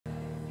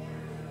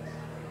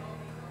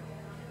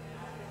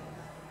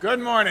Good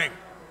morning.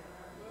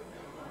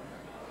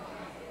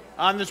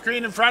 On the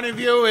screen in front of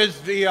you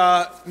is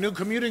the new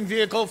commuting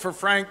vehicle for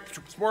Frank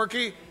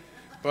Sporky,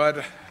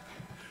 but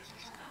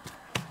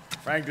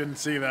Frank didn't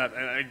see that,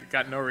 and I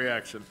got no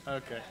reaction.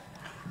 Okay.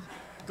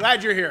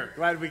 Glad you're here.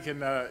 Glad we can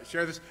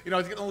share this. You know,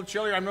 it's getting a little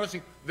chillier. I'm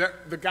noticing there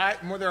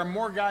are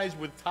more guys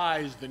with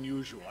ties than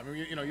usual. I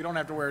mean, you know, you don't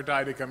have to wear a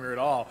tie to come here at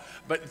all,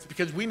 but it's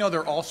because we know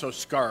there are also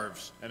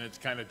scarves, and it's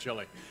kind of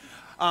chilly.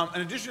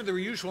 In addition to the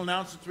usual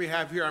announcements we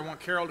have here, I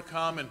want Carol to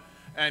come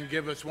and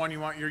give us one.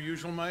 You want your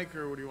usual mic,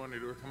 or what do you want to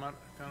do? Or come out?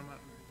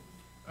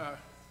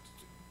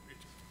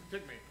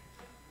 Take me.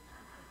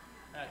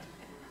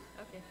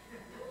 Okay.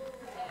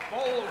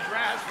 Bold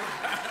grass.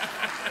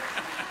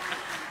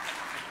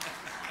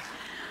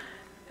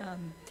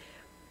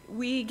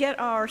 We get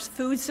our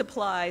food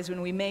supplies when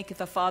we make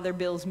the Father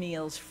Bill's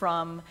meals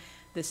from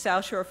the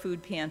South Shore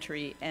Food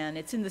Pantry, and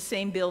it's in the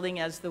same building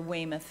as the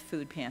Weymouth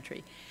Food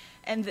Pantry.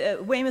 And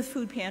the Weymouth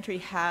Food Pantry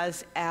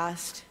has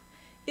asked,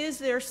 is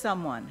there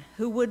someone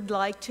who would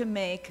like to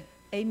make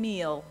a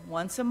meal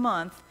once a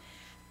month,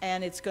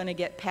 and it's going to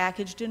get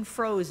packaged and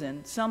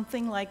frozen,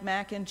 something like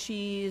mac and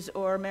cheese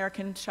or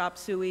American chop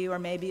suey or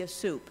maybe a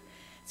soup.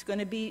 It's going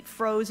to be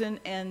frozen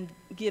and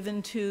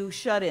given to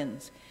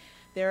shut-ins.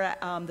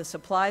 The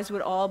supplies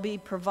would all be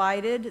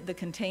provided, the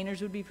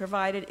containers would be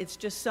provided. It's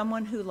just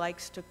someone who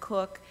likes to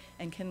cook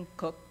and can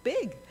cook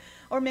big.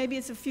 Or maybe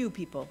it's a few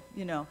people,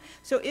 you know.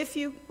 So if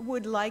you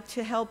would like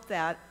to help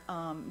that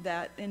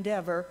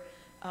endeavor,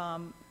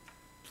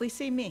 please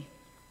see me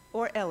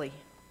or Ellie.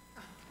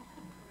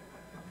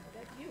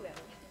 That's you, Ellie.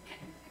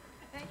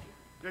 Thank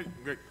you.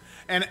 Great.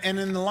 And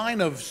in the line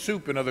of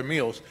soup and other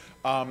meals,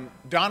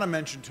 Donna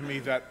mentioned to me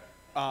that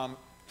for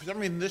some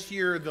reason this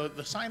year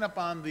the sign up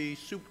on the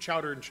soup,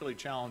 chowder, and chili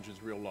challenge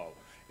is real low.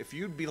 If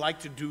you'd like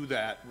to do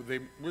that,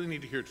 they really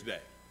need to hear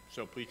today.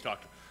 So please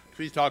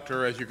talk to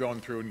her as you're going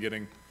through and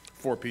getting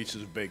 4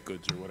 pieces of baked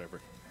goods or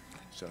whatever.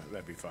 So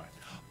that'd be fine.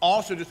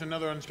 Also, just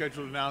another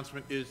unscheduled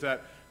announcement is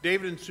that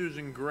David and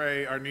Susan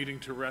Gray are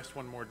needing to rest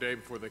one more day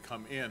before they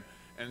come in.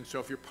 And so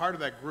if you're part of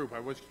that group, I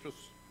was supposed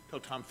to tell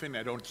Tom Finney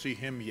I don't see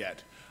him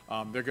yet.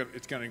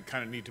 It's going to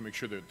kind of need to make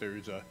sure that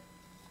there's a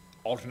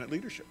alternate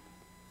leadership.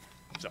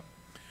 So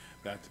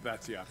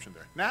that's the option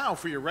there. Now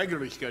for your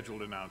regularly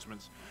scheduled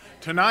announcements.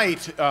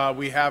 Tonight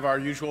we have our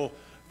usual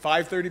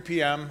 5:30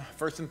 p.m.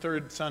 first and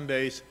third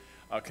Sundays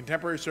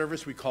contemporary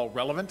service we call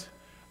Relevant.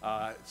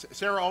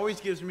 Sarah always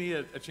gives me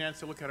a chance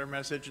to look at her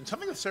message, and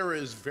something that Sarah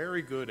is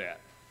very good at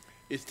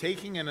is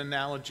taking an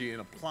analogy and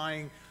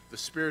applying the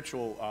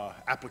spiritual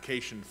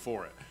application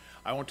for it.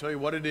 I won't tell you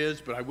what it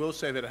is, but I will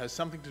say that it has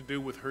something to do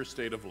with her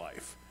state of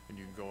life, and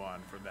you can go on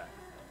from that.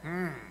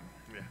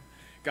 Yeah.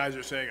 Guys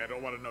are saying I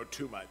don't want to know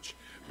too much,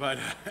 but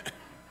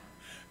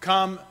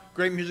come,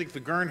 great music.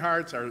 The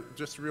Gernhardts are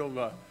just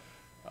real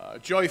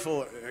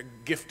joyful,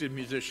 gifted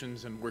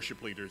musicians and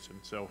worship leaders, and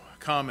so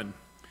come and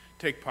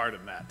take part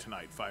in that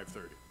tonight,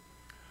 5:30.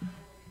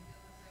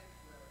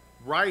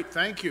 Right,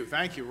 thank you,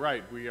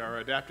 right. We are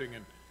adapting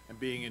and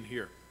being in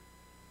here.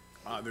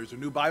 There's a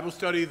new Bible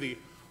study, the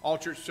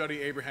All-Church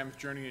Study, Abraham's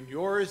Journey and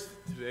Yours.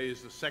 Today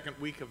is the second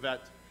week of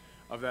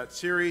that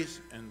series,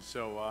 and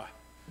so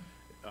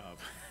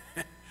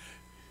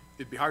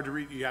it'd be hard to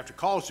read. You have to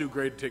call Sue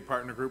Gray to take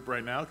part in the group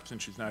right now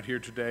since she's not here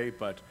today,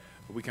 but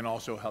we can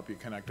also help you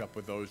connect up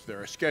with those.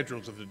 There are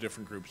schedules of the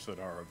different groups that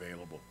are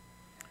available.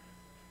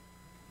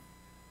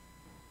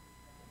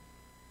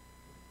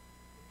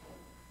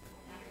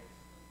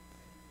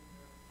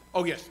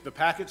 Oh yes, the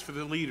packets for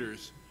the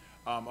leaders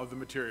of the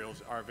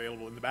materials are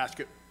available in the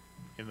basket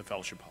in the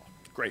fellowship hall.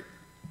 Great.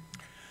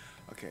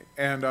 Okay,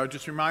 and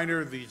just a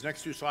reminder, these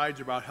next 2 slides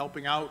are about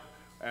helping out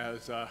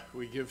as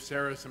we give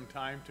Sarah some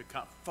time to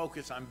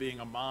focus on being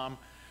a mom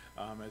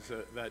as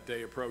that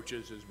day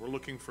approaches. As we're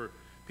looking for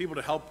people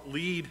to help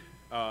lead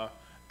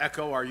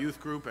ECHO, our youth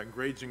group, and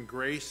Grades in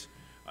Grace.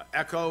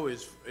 ECHO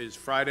is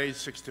Fridays,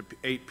 6 to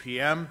 8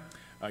 p.m.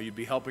 You'd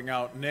be helping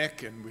out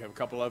Nick, and we have a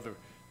couple other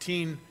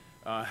teen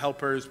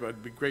helpers, but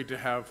it'd be great to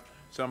have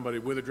somebody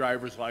with a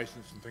driver's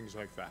license and things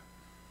like that.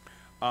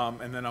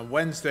 And then on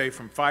Wednesday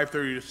from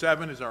 5:30 to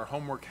 7 is our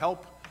homework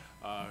help,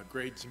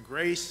 Grades in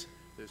Grace.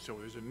 So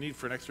there's a need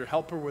for an extra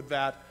helper with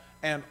that.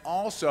 And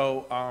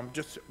also,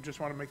 just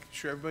want to make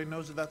sure everybody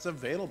knows that that's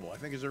available. I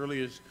think as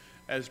early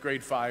as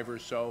grade 5 or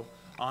so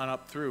on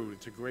up through.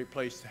 It's a great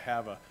place to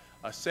have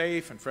a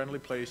safe and friendly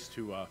place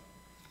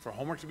for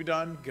homework to be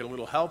done, get a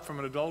little help from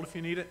an adult if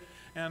you need it,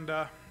 and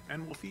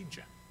we'll feed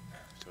you.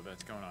 So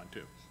that's going on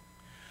too.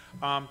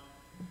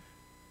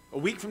 A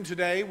week from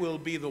today will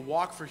be the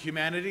Walk for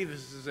Humanity.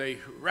 This is a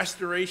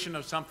restoration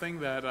of something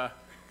that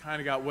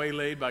kind of got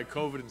waylaid by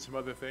COVID and some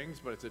other things,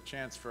 but it's a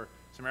chance for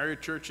some area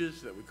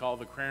churches that we call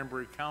the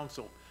Cranberry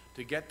Council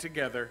to get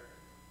together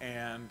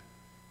and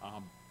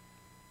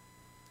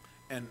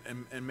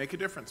make a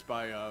difference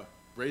by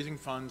raising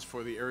funds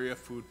for the area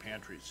food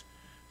pantries.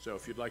 So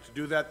if you'd like to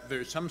do that,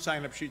 there's some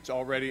sign-up sheets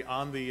already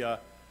on the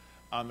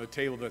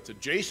table that's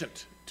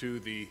adjacent to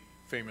the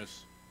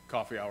famous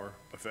coffee hour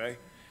buffet.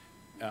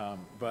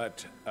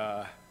 But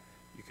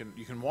you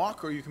You can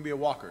walk, or you can be a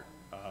walker,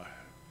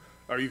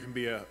 or you can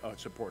be a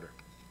supporter.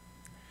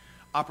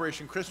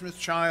 Operation Christmas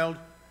Child,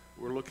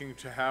 we're looking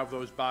to have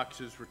those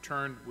boxes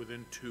returned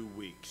within 2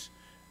 weeks.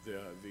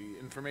 The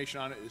information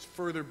on it is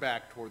further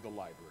back toward the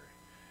library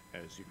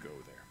as you go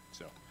there.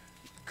 So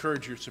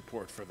encourage your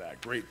support for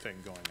that. Great thing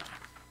going on.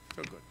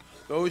 So good.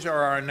 Those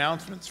are our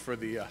announcements for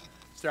the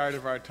start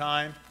of our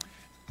time.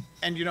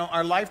 And you know,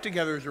 our life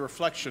together is a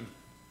reflection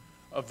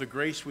of the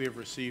grace we have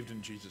received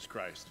in Jesus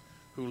Christ,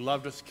 who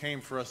loved us, came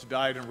for us,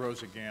 died, and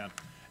rose again,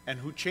 and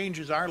who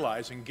changes our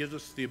lives and gives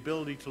us the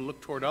ability to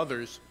look toward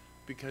others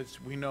because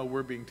we know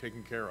we're being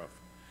taken care of.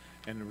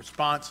 And in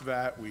response to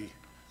that, we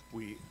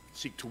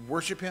seek to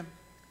worship him.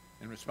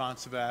 In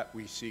response to that,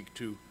 we seek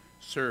to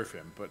serve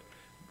him. But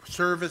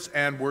service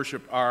and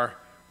worship are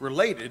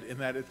related in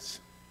that it's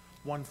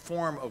one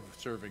form of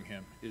serving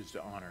him is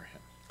to honor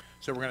him.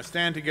 So we're going to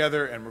stand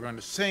together and we're going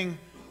to sing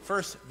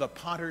first, The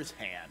Potter's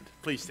Hand.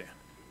 Please stand.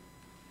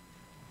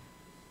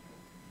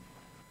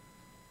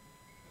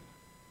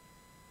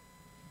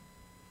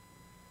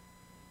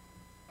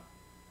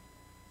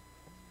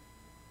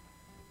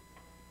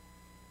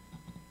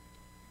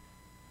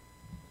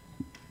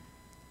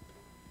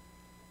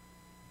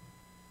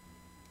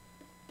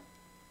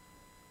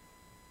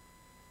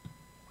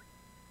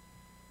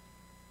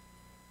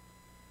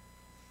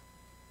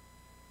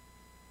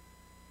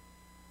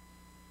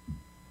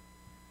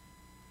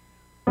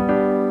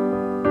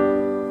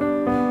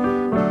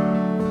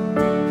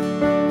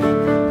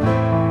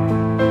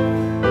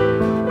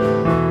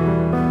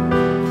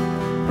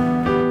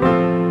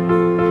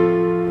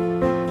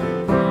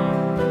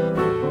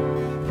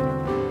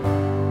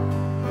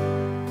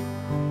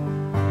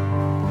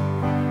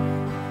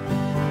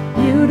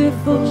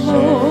 Beautiful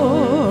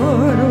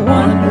Lord,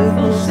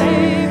 wonderful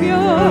Savior,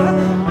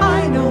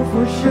 I know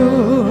for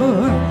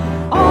sure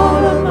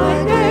all of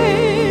my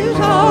days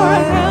are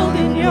held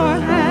in your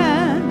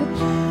hand,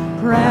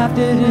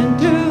 crafted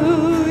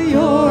into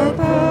your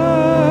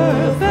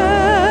perfect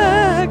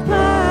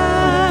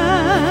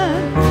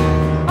plan.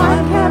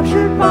 I'm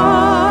captured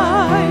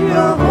by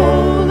your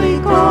holy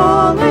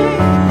calling,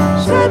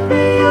 set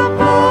me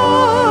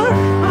apart.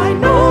 I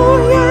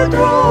know you're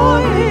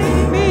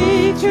drawing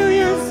me to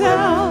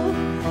yourself.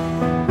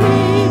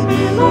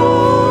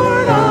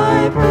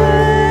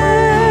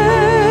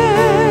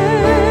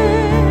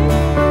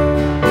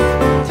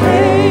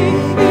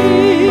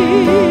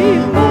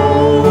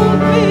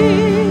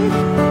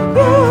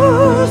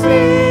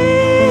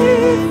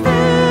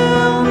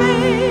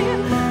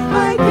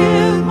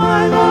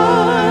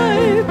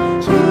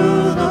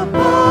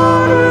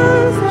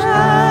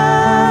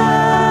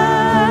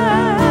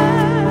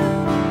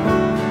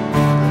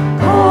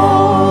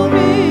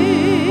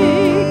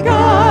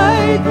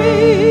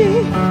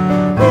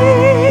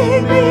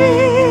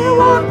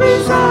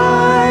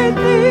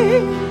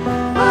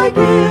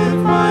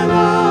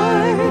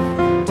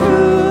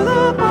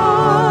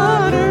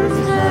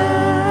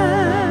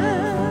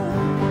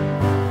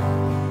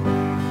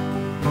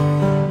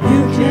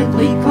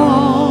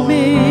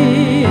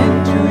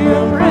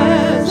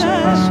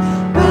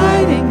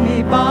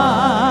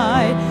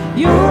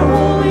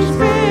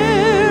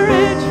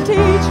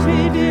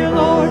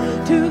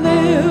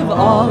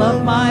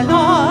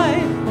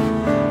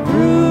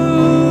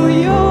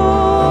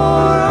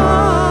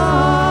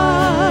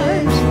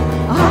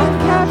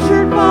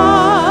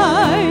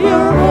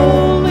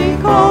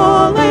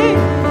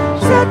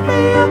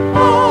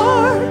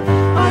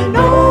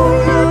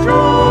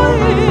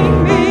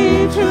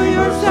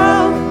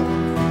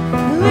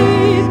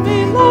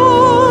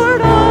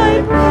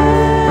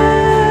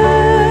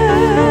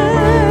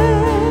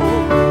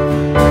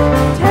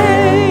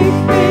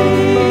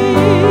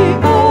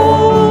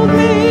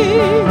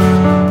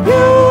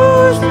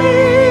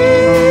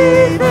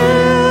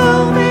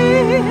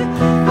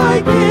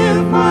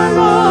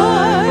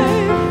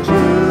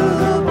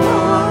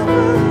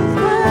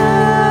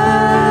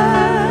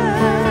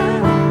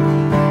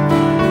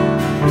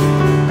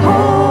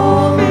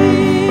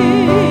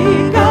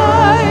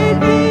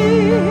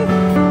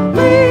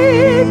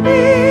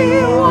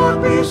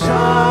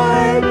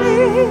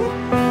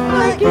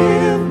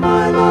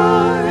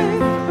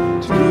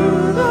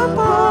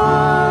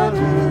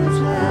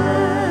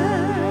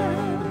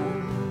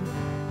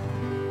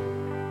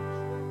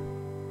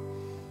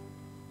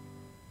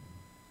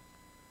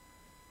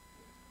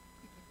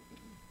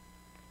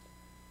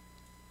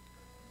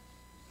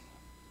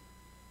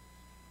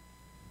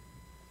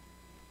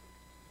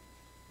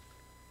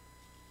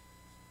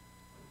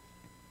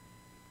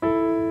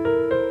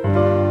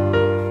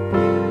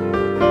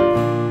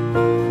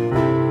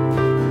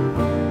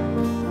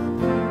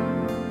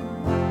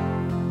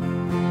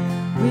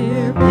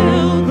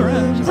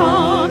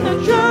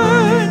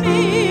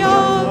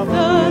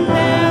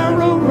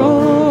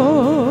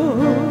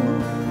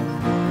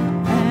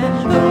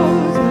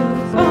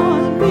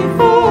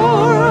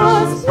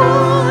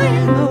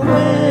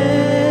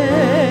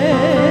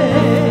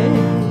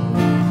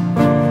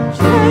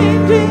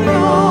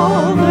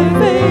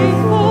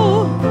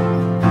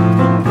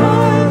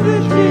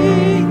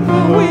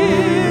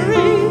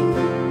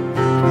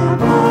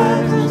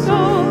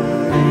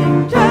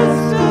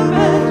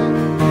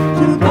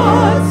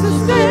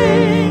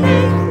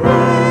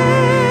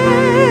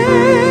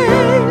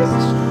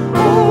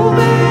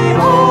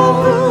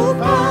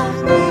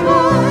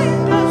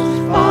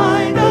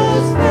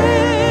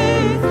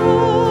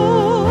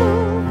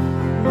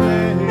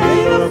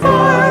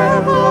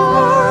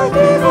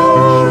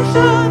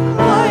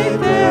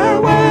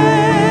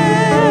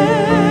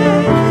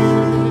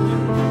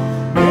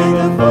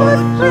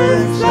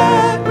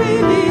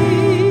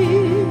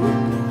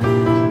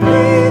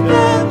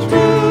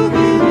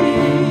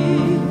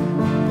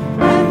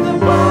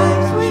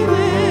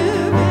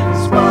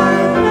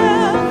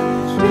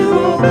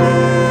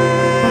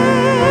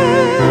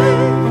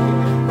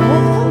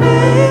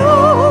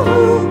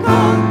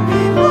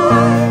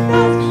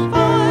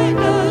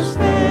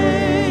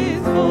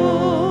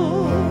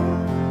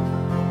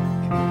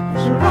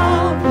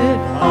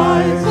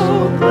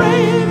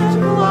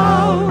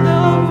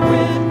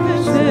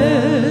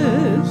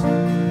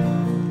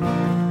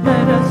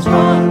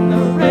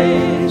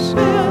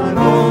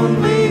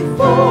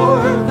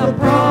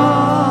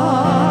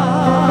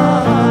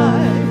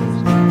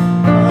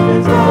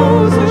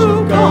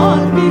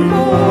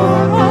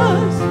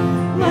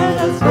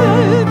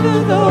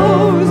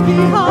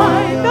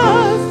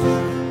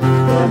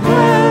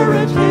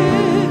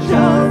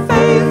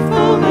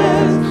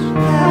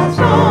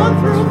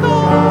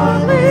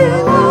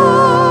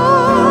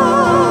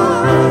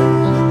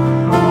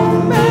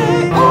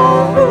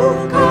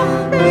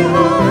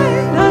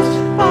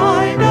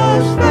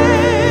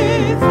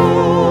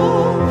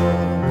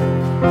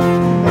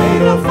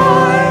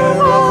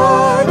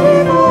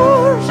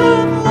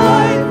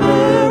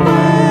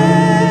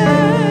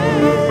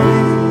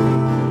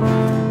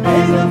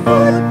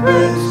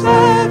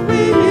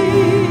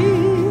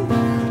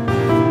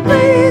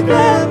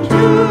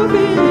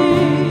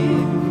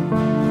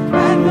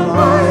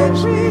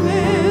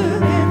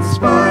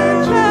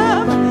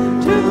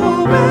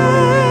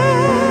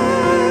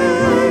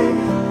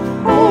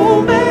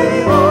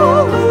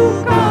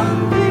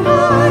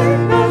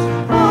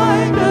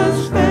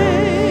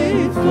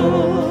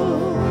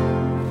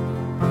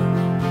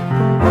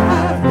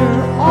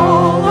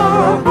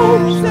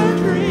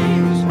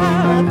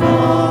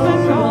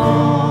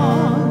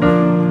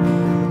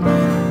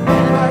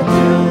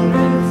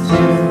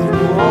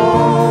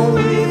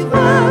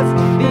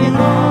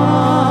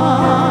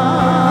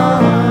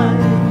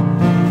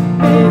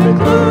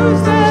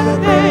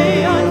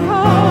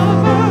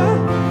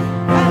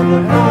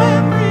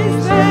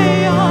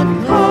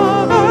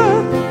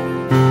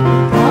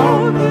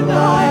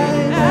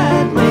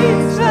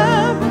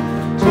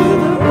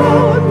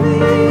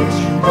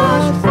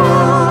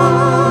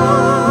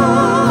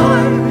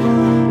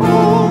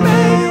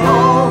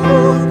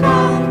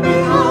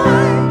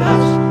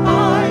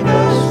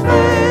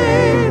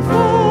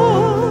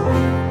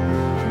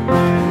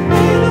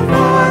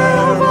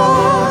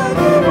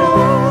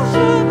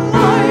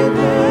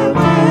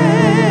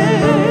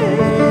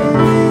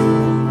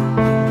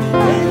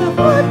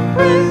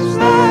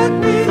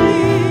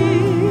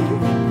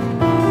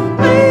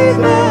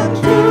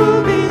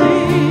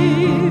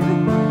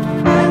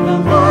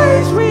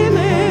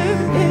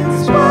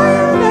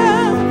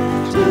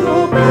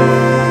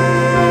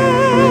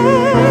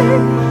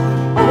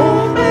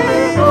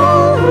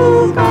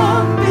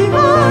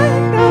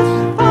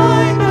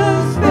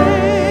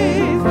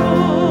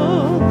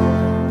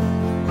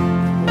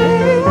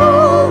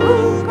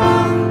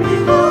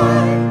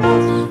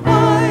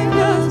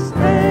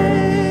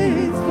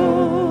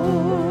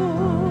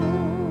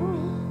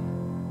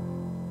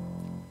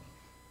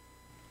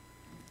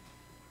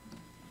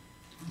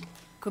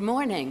 Good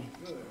morning.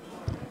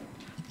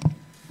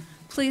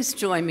 Please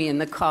join me in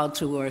the call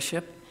to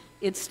worship.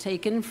 It's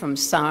taken from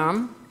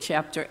Psalm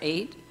chapter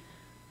 8,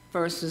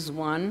 verses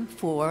 1,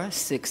 4,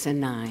 6,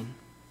 and 9.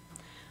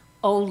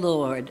 O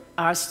Lord,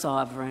 our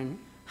sovereign,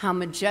 how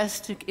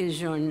majestic is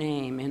your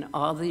name in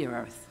all the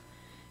earth.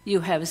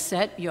 You have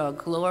set your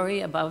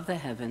glory above the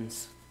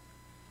heavens.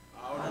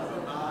 Out of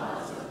the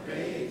mouths of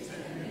babes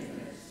and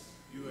infants,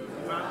 you have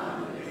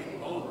found a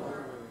hope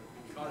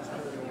because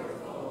of your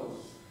foes,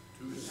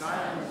 to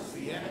silence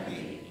the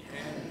enemy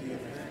and the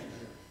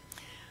avenger.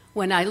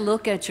 When I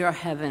look at your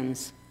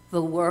heavens,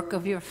 the work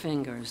of your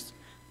fingers,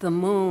 the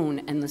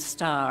moon and the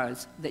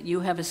stars that you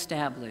have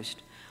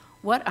established,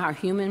 what are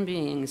human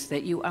beings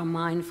that you are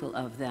mindful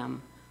of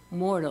them,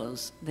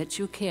 mortals that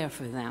you care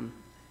for them?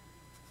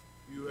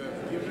 You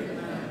have given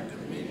them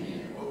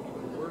dominion over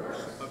the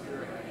works of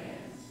your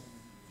hands.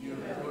 You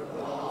have put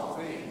all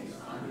things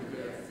under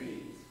their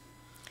feet.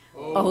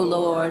 O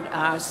Lord,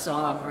 our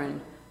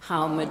sovereign,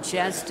 how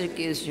majestic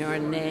is your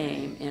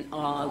name in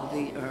all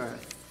the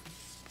earth.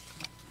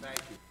 Thank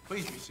you.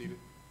 Please be seated.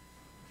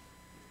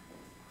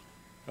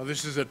 Now,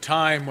 this is a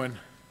time when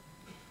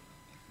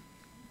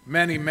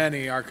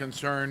many are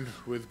concerned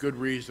with good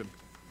reason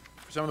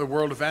for some of the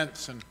world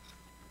events and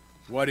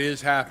what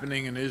is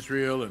happening in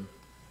Israel and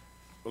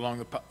along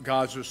the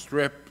Gaza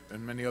Strip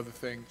and many other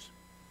things.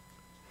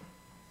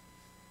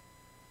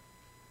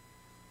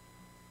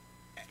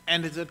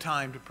 And it's a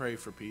time to pray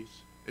for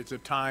peace. It's a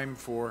time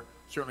for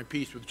certainly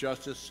peace with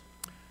justice.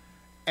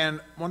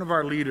 And one of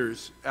our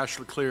leaders,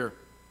 Ashley Clear,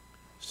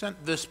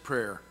 sent this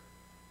prayer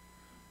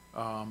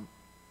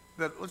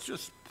that let's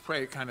just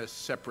pray kind of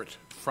separate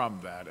from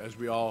that, as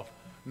we all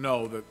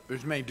know that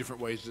there's many different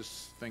ways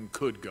this thing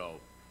could go.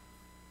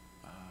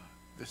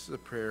 This is a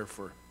prayer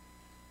for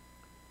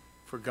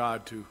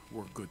God to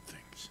work good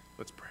things.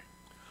 Let's pray.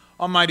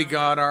 Almighty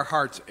God, our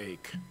hearts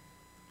ache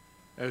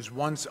as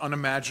once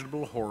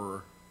unimaginable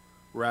horror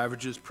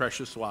ravages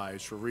precious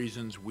lives for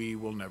reasons we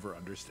will never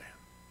understand.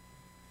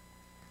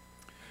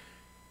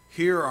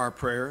 Hear our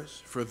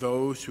prayers for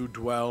those who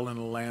dwell in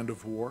a land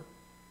of war,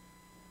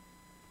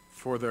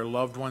 for their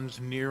loved ones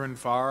near and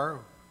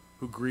far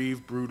who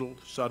grieve brutal,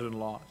 sudden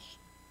loss,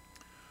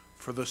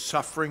 for the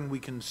suffering we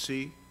can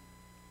see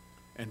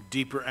and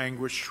deeper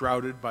anguish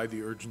shrouded by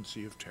the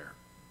urgency of terror.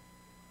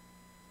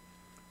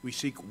 We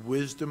seek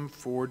wisdom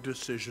for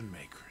decision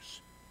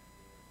makers,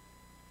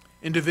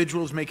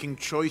 individuals making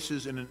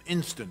choices in an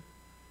instant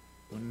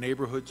when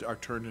neighborhoods are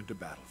turned into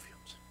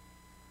battlefields,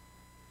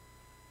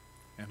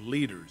 and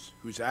leaders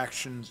whose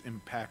actions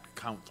impact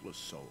countless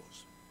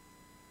souls.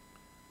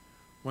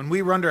 When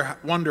we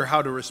wonder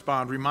how to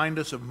respond, remind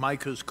us of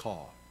Micah's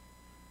call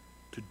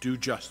to do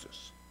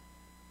justice,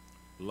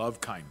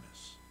 love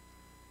kindness,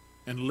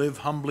 and live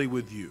humbly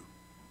with you.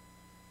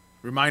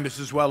 Remind us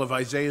as well of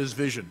Isaiah's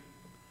vision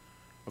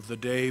of the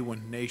day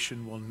when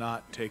nation will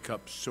not take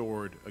up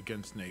sword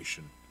against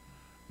nation,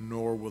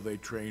 nor will they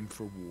train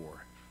for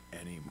war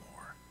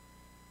anymore.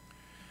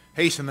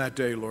 Hasten that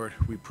day, Lord,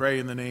 we pray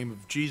in the name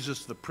of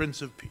Jesus, the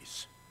Prince of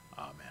Peace.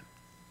 Amen.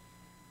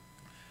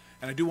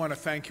 And I do want to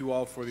thank you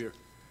all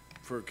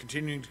for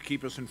continuing to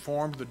keep us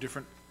informed of the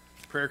different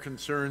prayer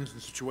concerns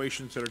and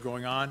situations that are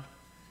going on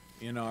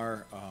in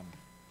our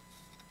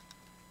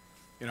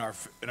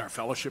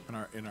fellowship,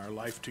 in our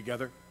life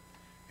together.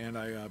 And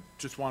I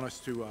just want us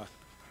to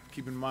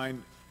keep in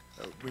mind,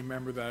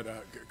 remember that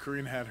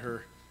Corinne had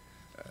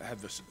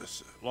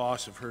this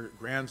loss of her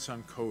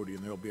grandson Cody,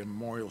 and there'll be a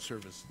memorial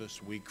service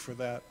this week for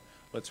that.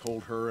 Let's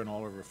hold her and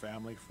all of her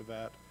family for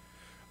that.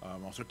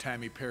 Also,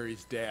 Tammy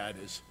Perry's dad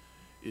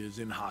is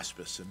in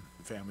hospice, and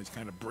the family's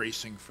kind of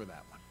bracing for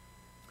that one.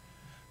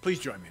 Please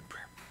join me in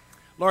prayer.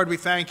 Lord, we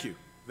thank you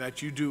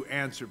that you do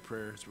answer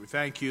prayers. We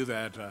thank you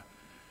that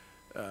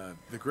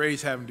the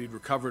Grays have indeed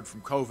recovered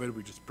from COVID.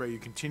 We just pray you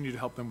continue to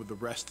help them with the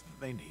rest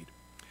that they need.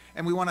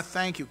 And we want to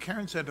thank you.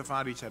 Karen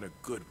Santafanti's had a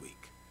good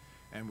week.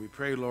 And we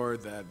pray,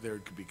 Lord, that there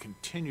could be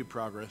continued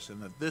progress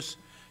and that this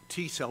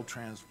T-cell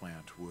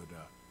transplant would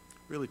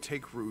really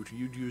take root.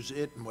 You'd use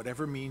it in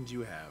whatever means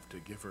you have to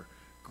give her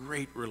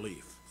great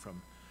relief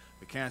from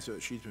the cancer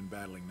that she's been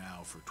battling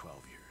now for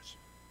 12 years.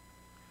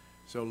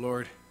 So,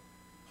 Lord,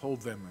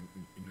 hold them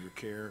in your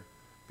care.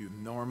 Be with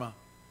Norma,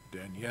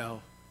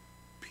 Danielle,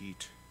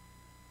 Pete.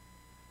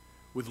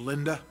 With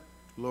Linda,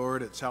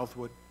 Lord, at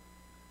Southwood.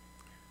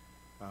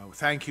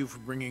 Thank you for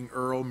bringing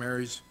Earl,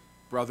 Mary's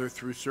brother,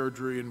 through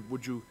surgery, and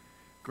would you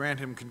grant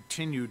him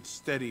continued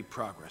steady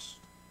progress.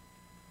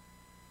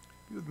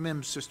 Be with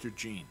Mim's sister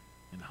Jean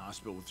in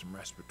hospital with some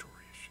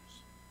respiratory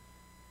issues.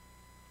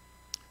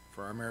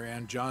 For our Mary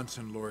Ann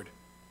Johnson, Lord,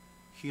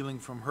 healing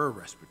from her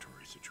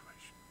respiratory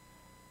situation.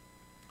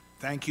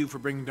 Thank you for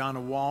bringing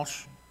Donna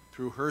Walsh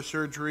through her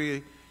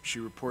surgery. She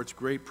reports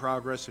great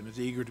progress and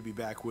is eager to be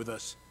back with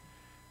us.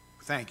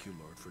 Thank you,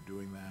 Lord, for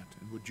doing that.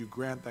 And would you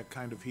grant that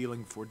kind of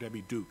healing for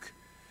Debbie Duke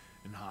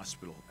in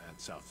hospital at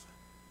South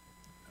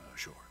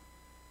Shore.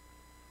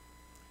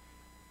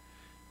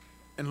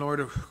 And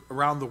Lord,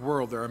 around the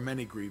world there are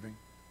many grieving.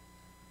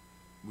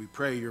 We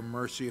pray your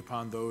mercy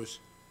upon those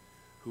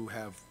who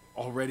have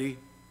already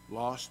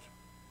lost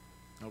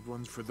loved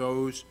ones, for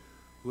those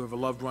who have a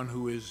loved one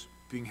who is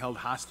being held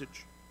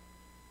hostage.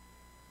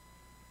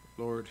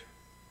 Lord,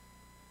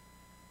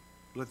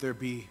 let there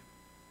be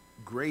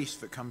grace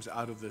that comes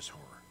out of this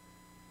horror.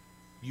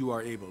 You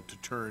are able to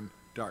turn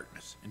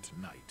darkness into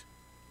night,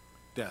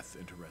 death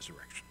into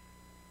resurrection.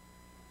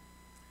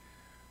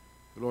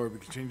 Lord, we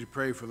continue to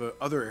pray for the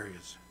other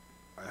areas.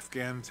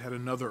 Afghans had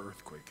another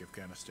earthquake,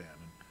 Afghanistan,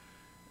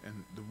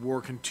 and the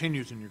war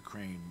continues in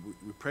Ukraine.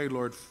 We pray,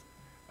 Lord,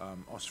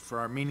 also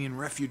for Armenian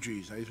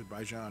refugees,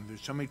 Azerbaijan.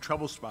 There's so many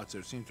trouble spots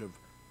that seem to have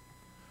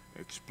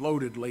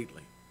exploded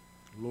lately.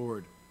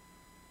 Lord,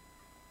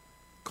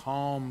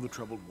 calm the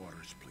troubled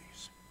waters,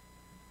 please.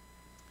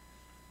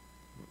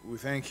 We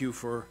thank you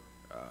for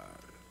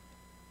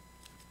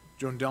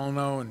Joan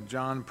Delano and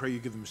John. Pray you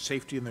give them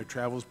safety in their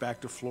travels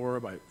back to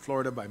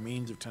Florida by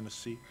means of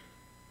Tennessee.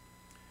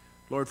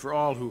 Lord, for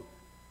all who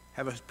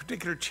have a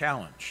particular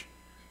challenge,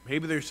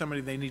 maybe there's somebody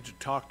they need to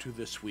talk to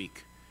this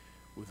week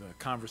with a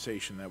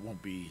conversation that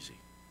won't be easy.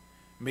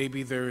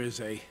 Maybe there is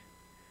a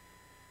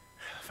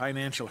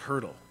financial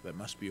hurdle that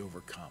must be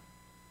overcome.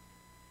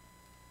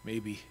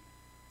 Maybe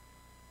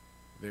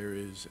there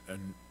is a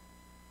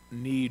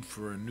need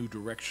for a new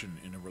direction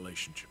in a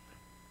relationship.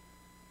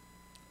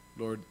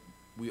 Lord,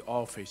 we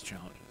all face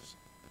challenges.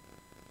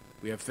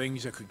 We have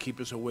things that could keep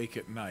us awake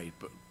at night,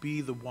 but be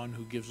the one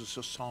who gives us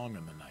a song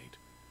in the night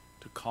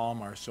to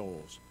calm our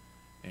souls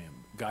and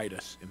guide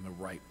us in the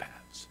right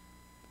paths.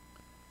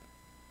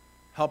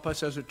 Help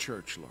us as a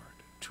church, Lord,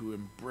 to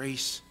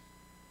embrace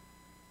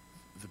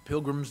the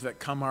pilgrims that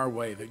come our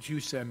way, that you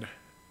send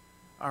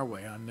our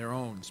way on their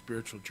own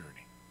spiritual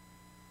journey.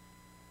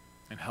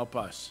 And help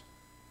us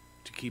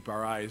to keep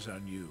our eyes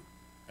on you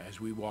as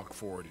we walk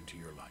forward into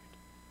your light.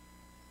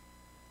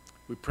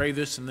 We pray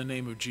this in the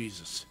name of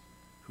Jesus,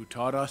 who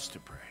taught us to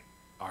pray,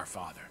 Our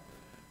Father,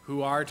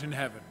 who art in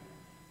heaven,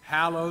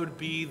 hallowed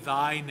be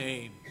thy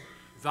name.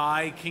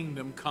 Thy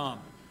kingdom come,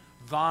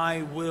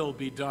 thy will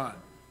be done,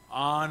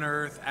 on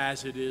earth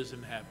as it is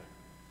in heaven.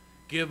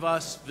 Give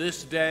us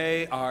this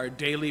day our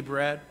daily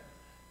bread,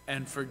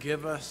 and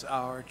forgive us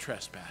our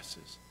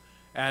trespasses,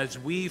 as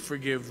we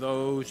forgive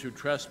those who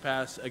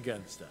trespass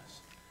against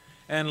us.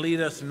 And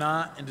lead us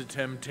not into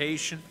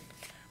temptation,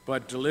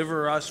 but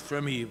deliver us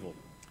from evil.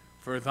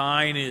 For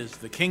thine is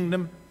the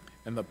kingdom,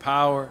 and the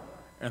power,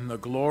 and the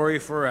glory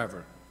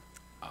forever.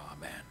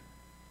 Amen.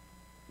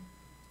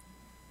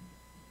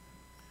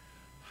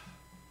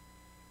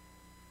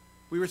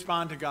 We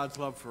respond to God's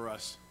love for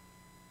us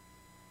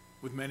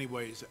with many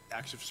ways,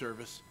 acts of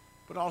service,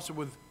 but also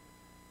with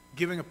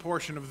giving a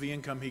portion of the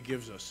income he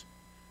gives us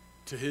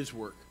to his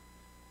work.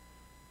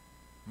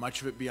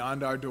 Much of it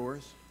beyond our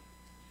doors.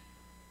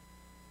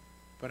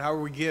 But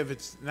however we give,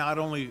 it's not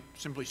only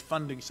simply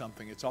funding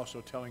something, it's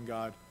also telling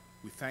God,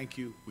 we thank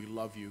you, we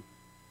love you,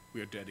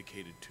 we are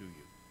dedicated to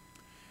you.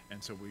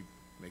 And so we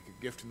make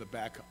a gift in the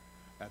back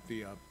at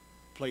the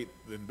plate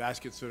and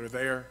baskets that are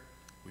there.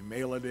 We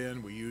mail it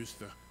in. We use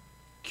the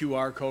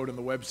QR code on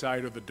the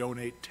website or the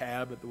donate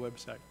tab at the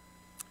website.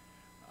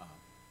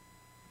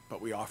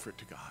 But we offer it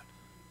to God.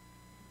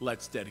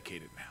 Let's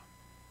dedicate it now.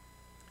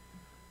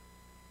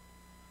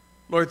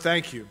 Lord,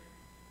 thank you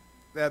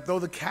that though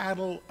the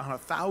cattle on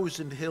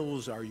 1,000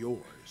 hills are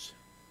yours,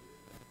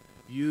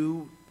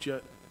 you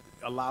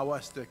allow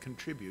us to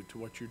contribute to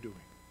what you're doing.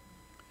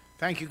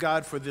 Thank you,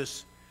 God, for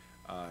this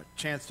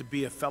chance to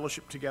be a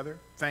fellowship together.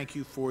 Thank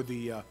you for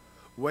the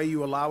way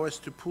you allow us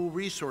to pool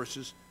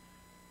resources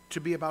to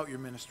be about your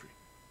ministry.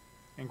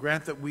 And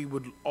grant that we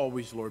would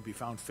always, Lord, be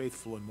found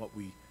faithful in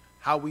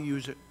how we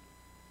use it,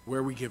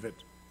 where we give it,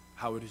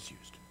 how it is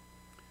used.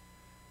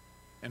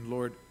 And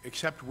Lord,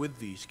 accept with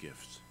these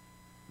gifts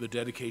the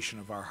dedication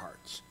of our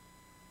hearts.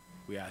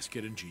 We ask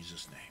it in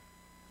Jesus' name.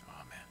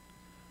 Amen.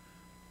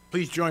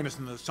 Please join us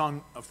in the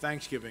song of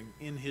thanksgiving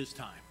in his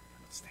time.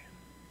 Let's stand.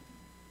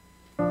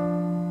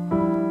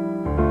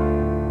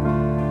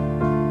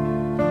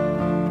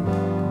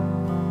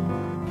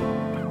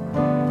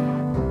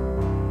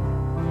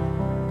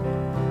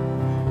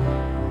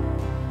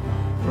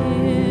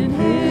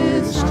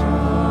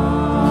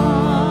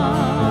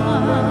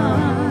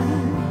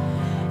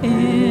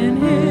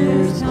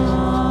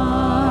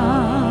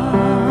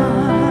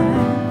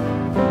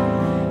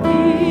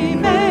 He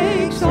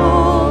makes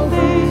all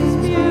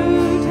things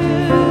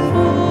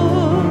beautiful.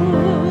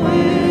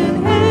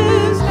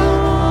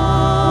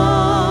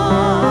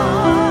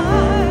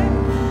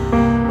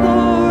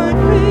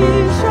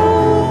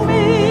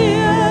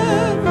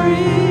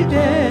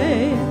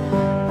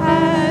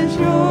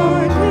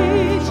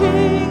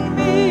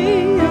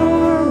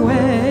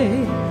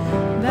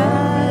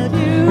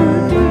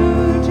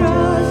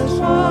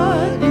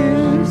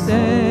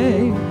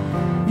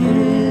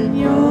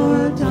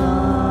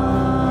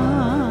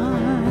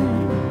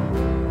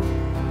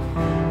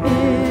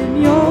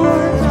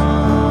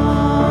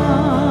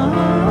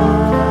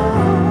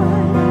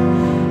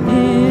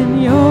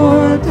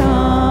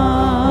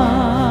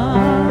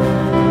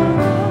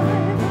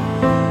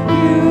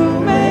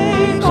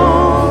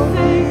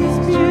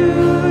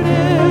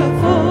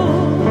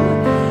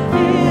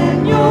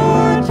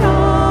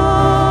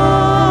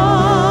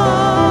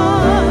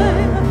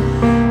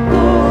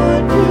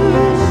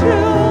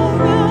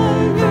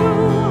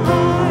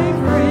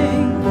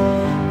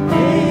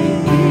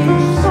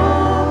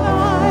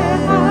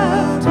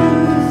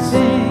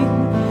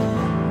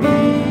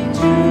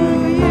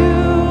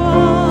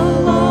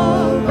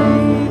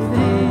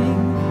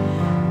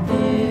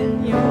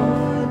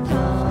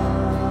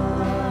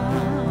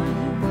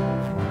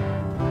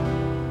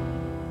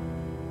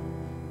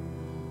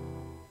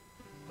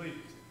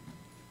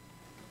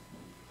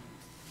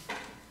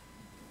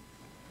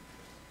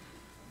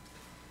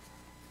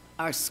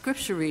 Our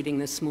scripture reading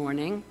this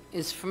morning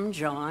is from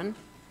John,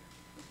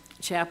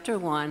 chapter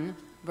 1,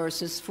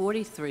 verses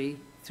 43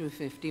 through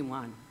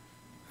 51.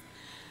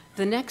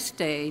 The next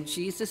day,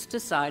 Jesus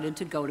decided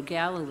to go to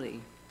Galilee.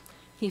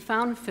 He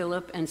found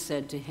Philip and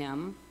said to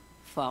him,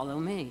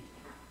 "Follow me."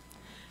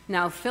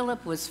 Now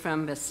Philip was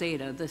from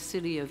Bethsaida, the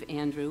city of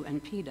Andrew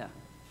and Peter.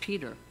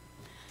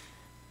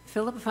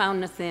 Philip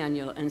found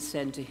Nathanael and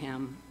said to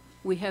him,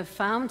 "We have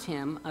found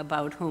him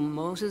about whom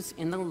Moses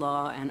in the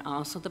law and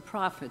also the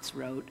prophets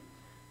wrote,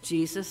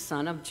 Jesus,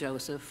 son of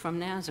Joseph from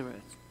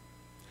Nazareth."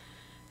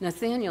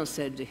 Nathanael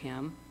said to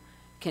him,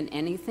 "Can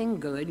anything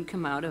good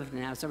come out of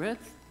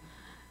Nazareth?"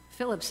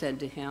 Philip said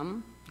to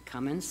him,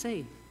 "Come and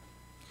see."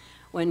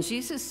 When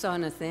Jesus saw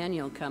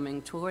Nathanael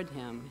coming toward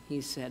him,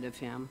 he said of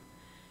him,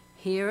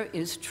 "Here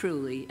is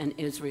truly an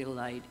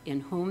Israelite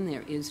in whom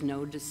there is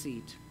no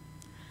deceit."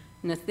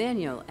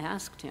 Nathanael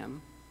asked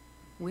him,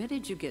 "Where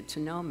did you get to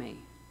know me?"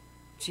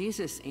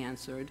 Jesus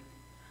answered,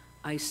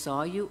 "I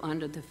saw you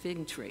under the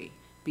fig tree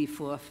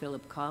before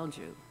Philip called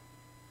you."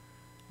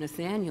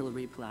 Nathanael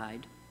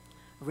replied,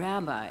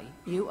 "Rabbi,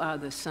 you are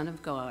the Son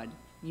of God.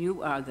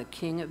 You are the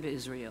King of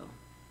Israel."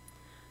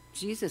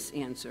 Jesus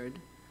answered,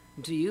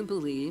 "Do you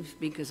believe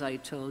because I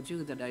told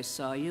you that I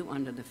saw you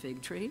under the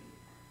fig tree?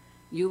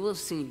 You will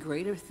see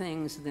greater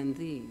things than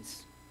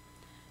these."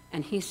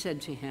 And he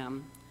said to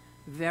him,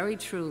 Very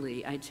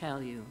truly, I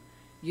tell you,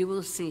 you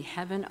will see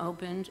heaven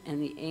opened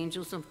and the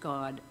angels of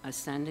God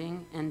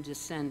ascending and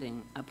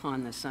descending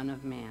upon the Son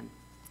of Man.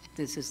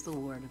 This is the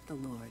word of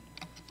the Lord.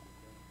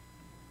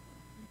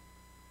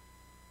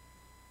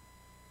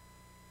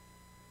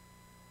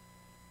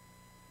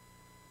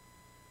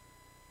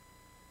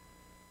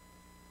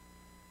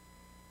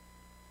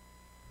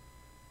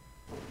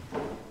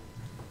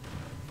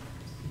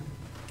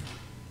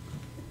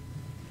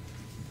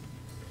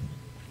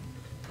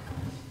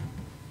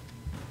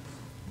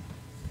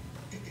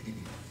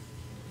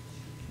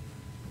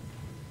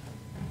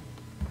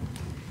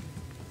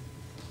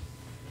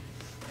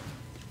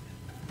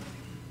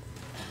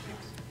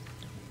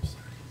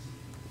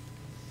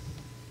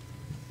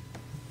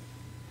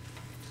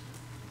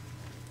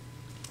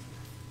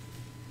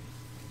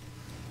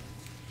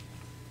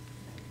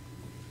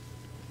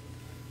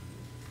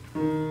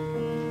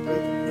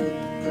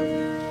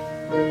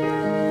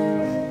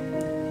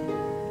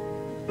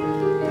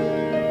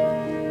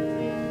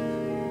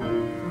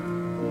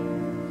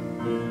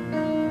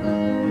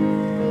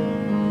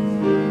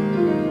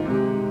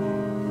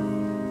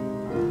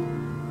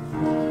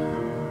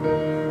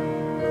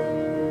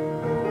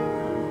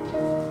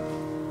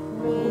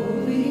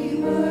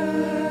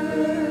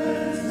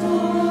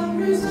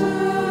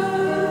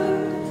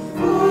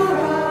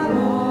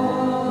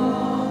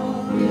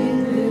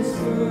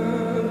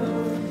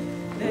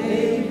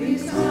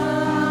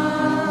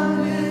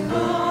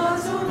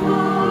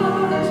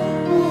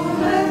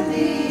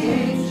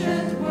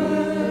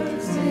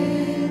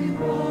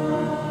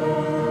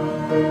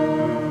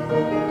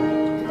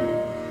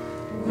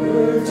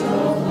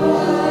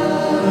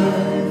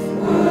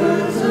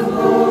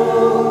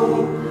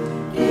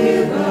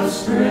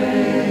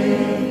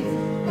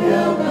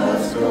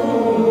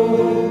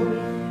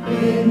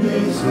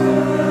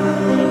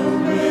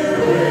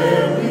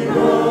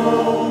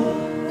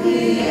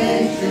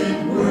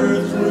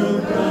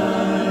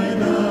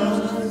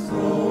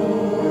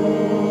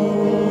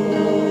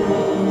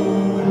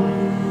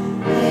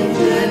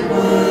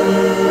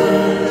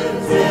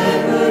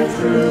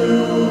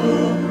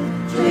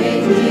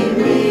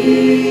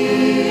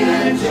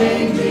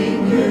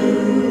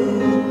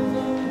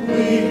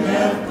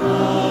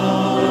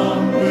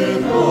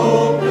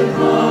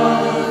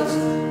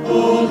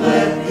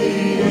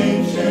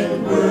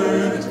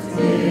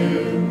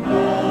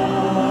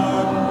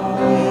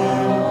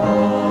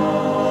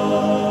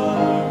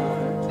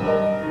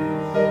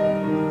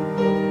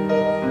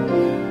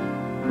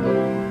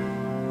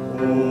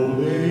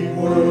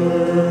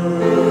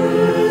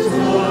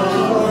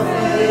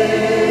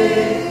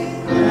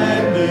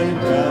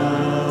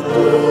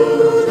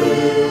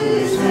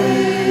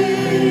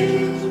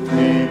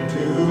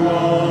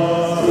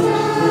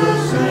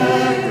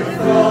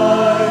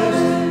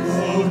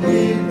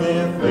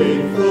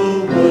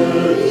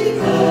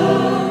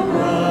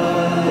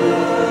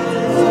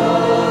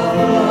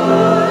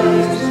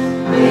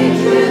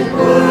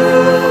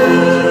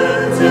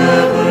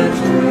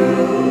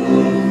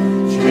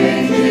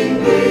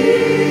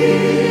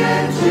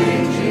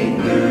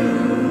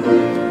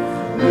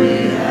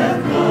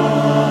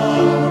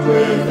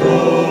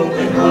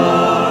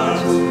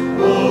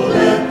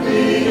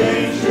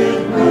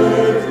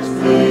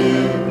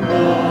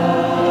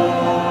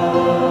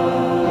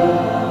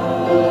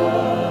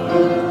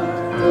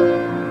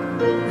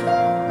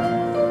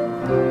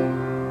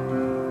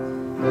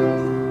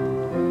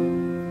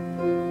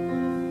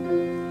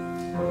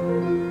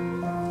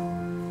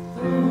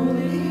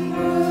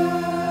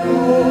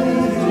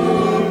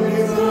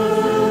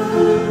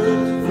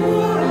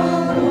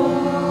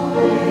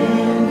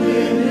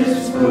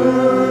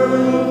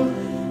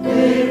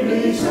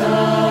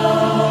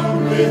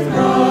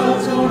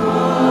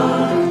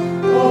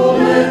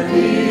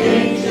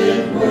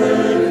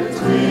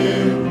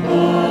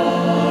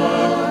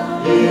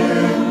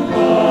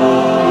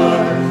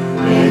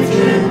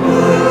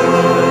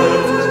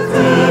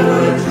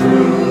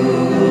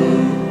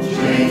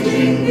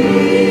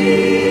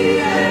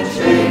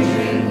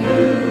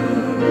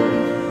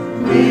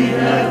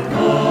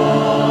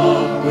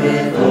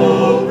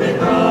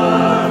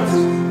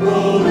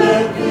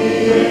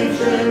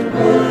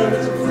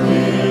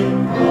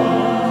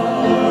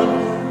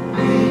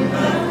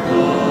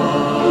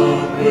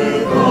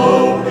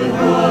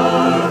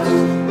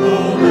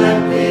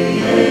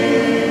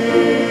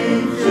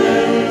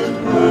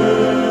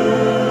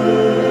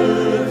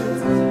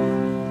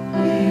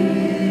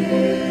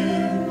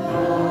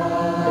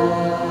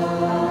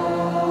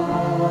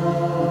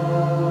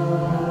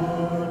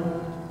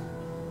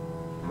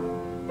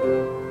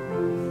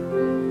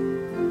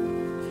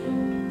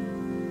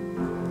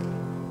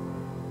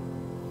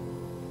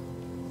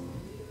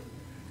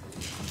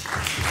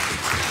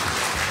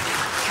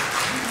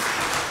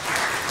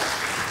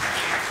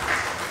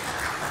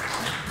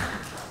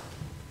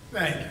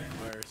 Thank you,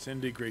 Claire.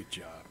 Cindy, great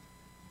job.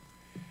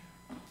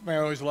 What I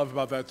always love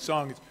about that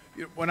song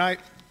is, when I,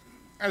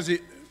 as a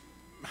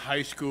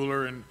high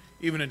schooler and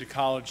even into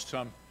college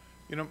some,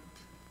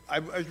 I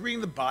was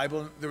reading the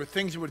Bible, and there were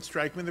things that would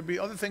strike me, and there'd be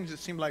other things that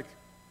seemed like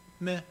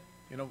meh,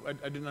 I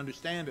didn't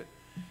understand it.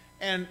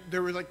 And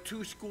there were like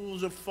two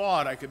schools of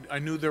thought. I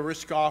knew there were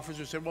scoffers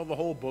who said, well, the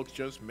whole book's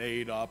just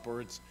made up,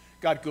 or it's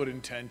got good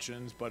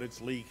intentions, but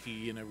it's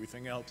leaky and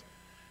everything else.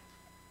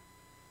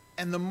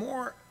 And the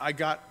more I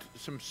got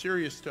some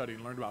serious study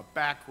and learned about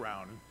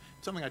background, and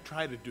something I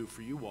try to do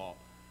for you all,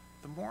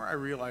 the more I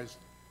realized,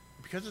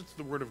 because it's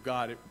the Word of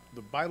God,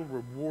 the Bible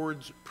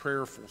rewards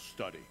prayerful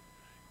study.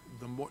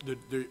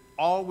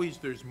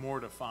 There's more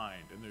to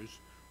find, and there's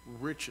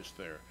riches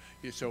there.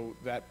 So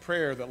that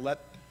prayer that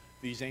let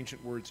these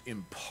ancient words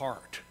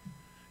impart,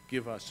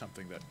 give us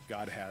something that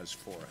God has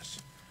for us.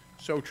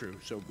 So true,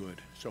 so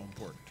good, so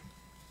important.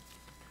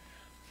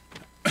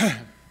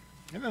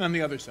 And then on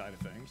the other side of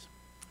things,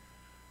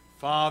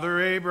 Father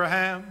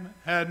Abraham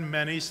had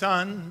many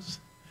sons.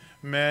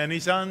 Many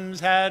sons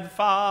had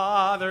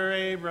Father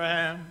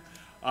Abraham.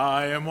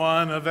 I am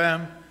one of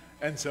them,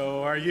 and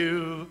so are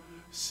you.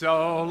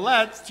 So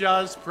let's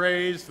just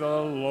praise the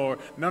Lord.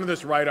 None of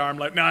this right arm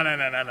left.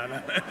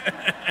 No.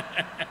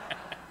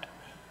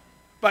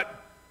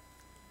 But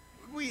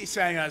we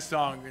sang that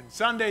song in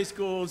Sunday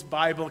schools,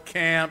 Bible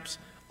camps,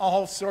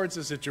 all sorts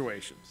of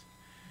situations,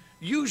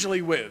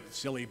 usually with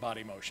silly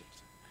body motions.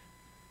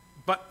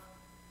 But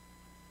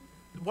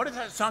what does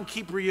that song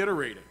keep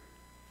reiterating?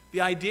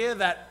 The idea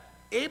that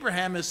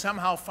Abraham is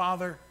somehow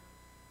father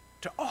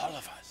to all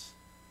of us.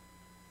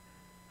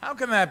 How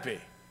can that be?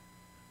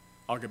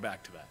 I'll get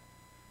back to that.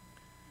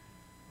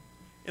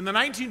 In the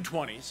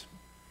 1920s,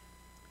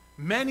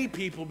 many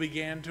people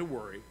began to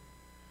worry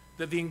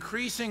that the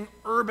increasing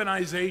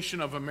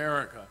urbanization of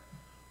America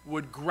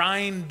would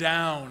grind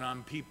down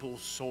on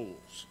people's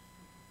souls.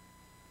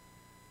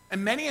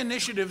 And many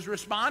initiatives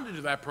responded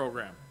to that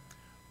program.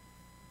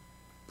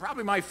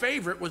 Probably my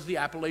favorite was the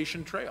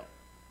Appalachian Trail,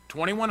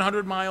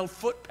 2,100-mile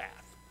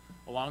footpath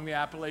along the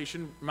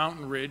Appalachian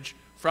mountain ridge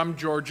from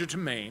Georgia to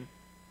Maine.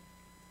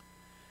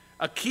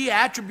 A key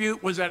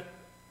attribute was that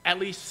at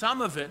least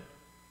some of it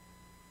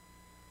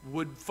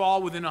would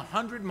fall within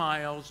 100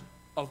 miles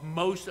of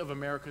most of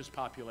America's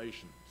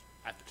population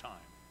at the time.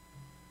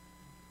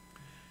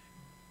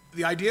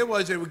 The idea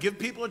was it would give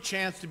people a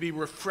chance to be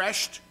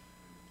refreshed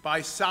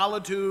by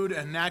solitude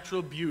and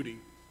natural beauty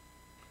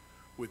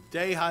with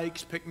day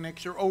hikes,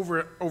 picnics, or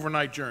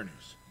overnight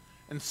journeys.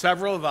 And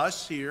several of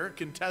us here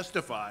can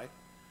testify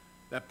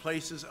that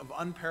places of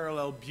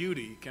unparalleled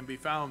beauty can be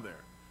found there.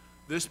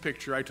 This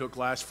picture I took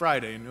last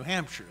Friday in New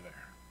Hampshire there.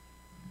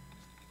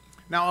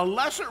 Now, a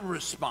lesser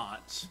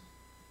response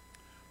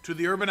to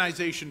the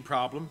urbanization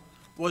problem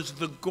was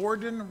the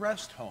Gordon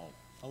Rest Home,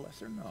 a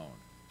lesser known.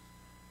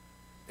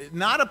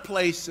 Not a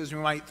place, as we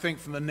might think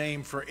from the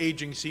name, for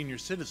aging senior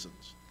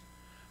citizens,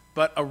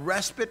 but a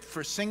respite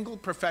for single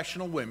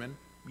professional women,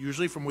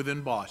 usually from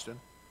within Boston,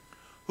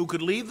 who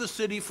could leave the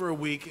city for a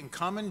week and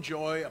come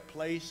enjoy a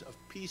place of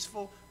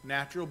peaceful,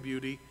 natural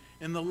beauty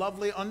in the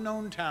lovely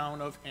unknown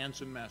town of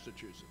Hanson,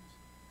 Massachusetts.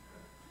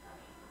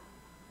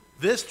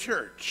 This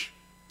church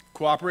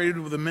cooperated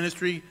with a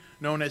ministry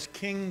known as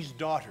King's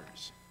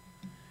Daughters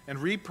and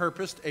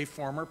repurposed a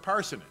former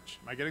parsonage.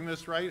 Am I getting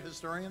this right,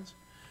 historians?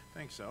 I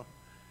think so.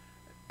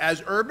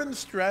 As urban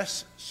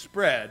stress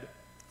spread,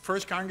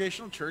 First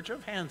Congregational Church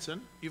of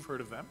Hanson, you've heard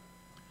of them,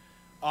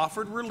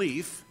 offered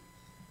relief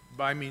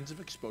by means of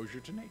exposure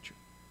to nature.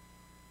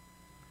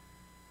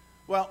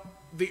 Well,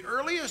 the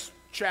earliest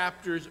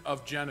chapters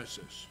of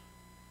Genesis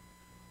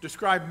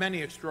describe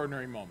many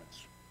extraordinary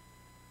moments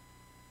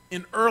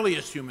in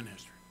earliest human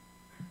history.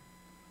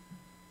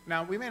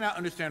 Now, we may not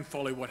understand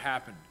fully what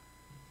happened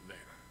there,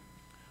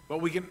 but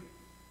we can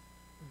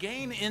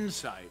gain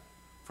insight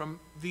from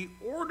the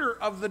order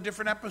of the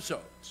different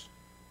episodes.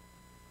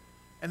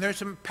 And there's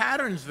some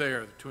patterns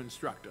there to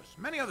instruct us.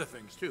 Many other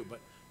things too, but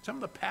some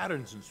of the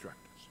patterns instruct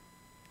us.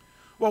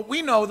 Well,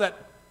 we know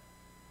that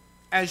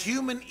as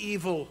human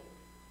evil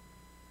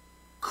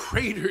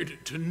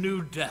cratered to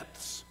new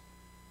depths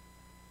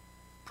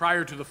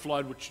prior to the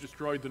flood which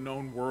destroyed the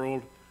known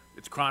world,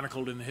 it's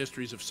chronicled in the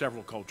histories of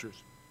several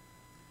cultures,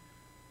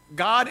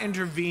 God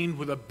intervened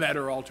with a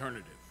better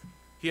alternative.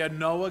 He had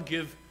Noah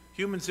give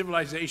human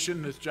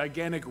civilization this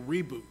gigantic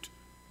reboot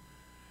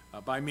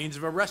by means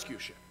of a rescue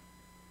ship.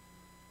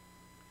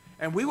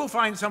 And we will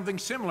find something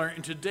similar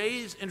in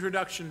today's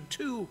introduction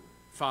to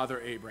Father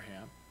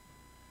Abraham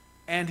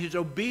and his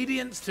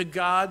obedience to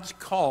God's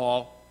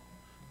call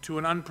to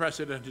an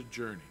unprecedented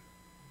journey.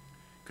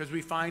 Because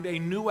we find a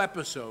new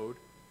episode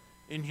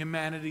in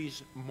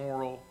humanity's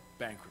moral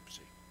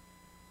bankruptcy.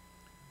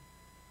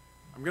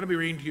 I'm going to be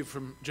reading to you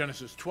from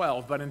Genesis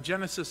 12, but in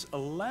Genesis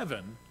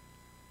 11,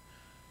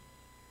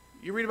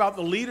 you read about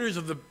the leaders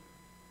of the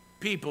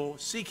people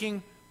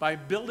seeking, by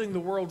building the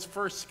world's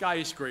first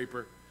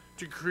skyscraper,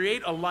 to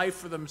create a life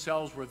for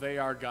themselves where they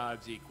are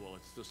God's equal.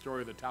 It's the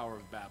story of the Tower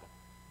of Babel.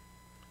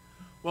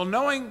 Well,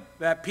 knowing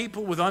that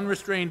people with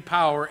unrestrained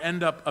power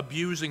end up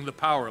abusing the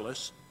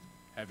powerless,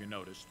 have you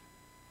noticed?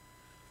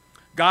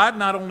 God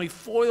not only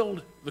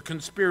foiled the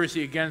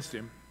conspiracy against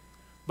him,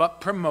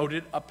 but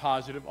promoted a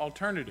positive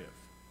alternative.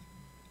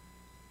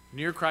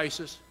 Near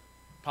crisis,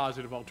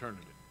 positive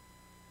alternative.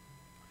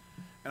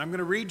 And I'm going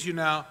to read to you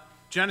now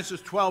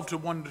Genesis 12 to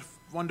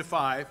 1 to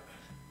 5.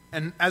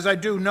 And as I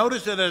do,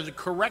 notice that as a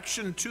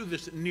correction to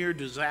this near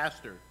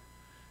disaster,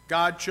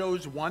 God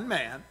chose one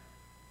man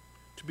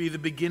to be the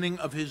beginning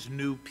of his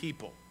new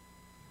people,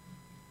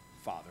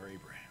 Father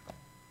Abraham.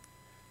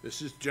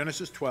 This is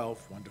Genesis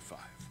 12, 1 to 5.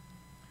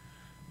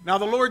 Now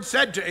the Lord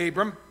said to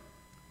Abram,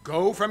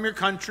 "Go from your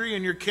country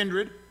and your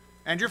kindred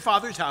and your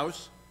father's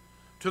house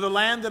to the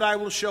land that I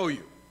will show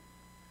you.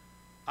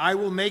 I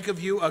will make of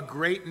you a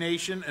great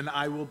nation, and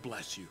I will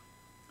bless you,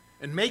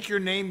 and make your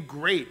name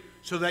great,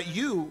 so that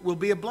you will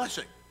be a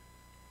blessing.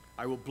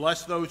 I will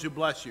bless those who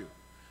bless you,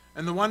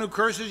 and the one who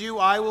curses you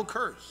I will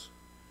curse,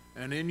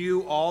 and in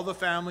you all the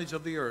families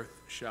of the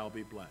earth shall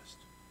be blessed."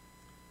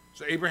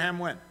 So Abraham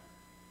went,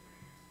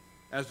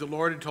 as the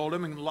Lord had told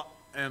him,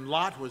 and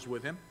Lot was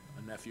with him,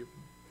 a nephew.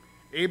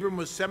 Abram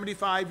was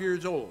 75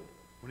 years old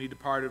when he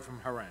departed from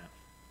Haran.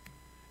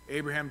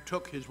 Abraham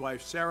took his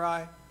wife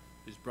Sarai,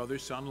 his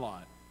brother's son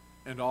Lot,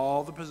 and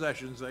all the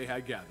possessions they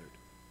had gathered,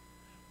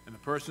 and the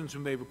persons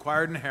whom they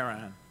acquired in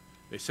Haran.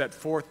 They set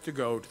forth to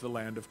go to the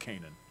land of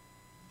Canaan.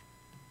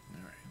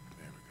 All right,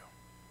 there we go.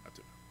 That's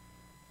it.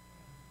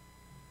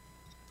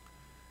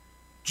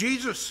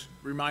 Jesus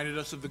reminded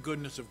us of the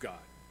goodness of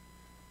God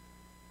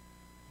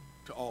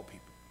to all people.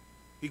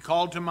 He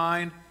called to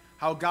mind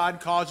how God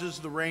causes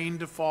the rain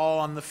to fall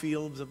on the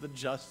fields of the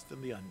just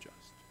and the unjust.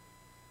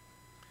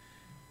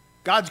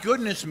 God's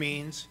goodness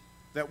means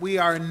that we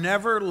are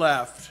never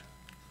left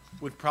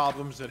with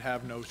problems that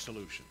have no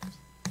solutions.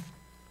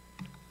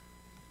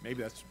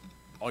 Maybe that's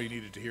all you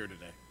needed to hear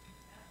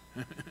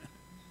today.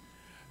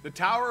 The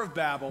Tower of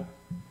Babel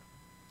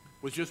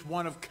was just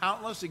one of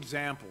countless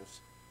examples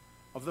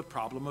of the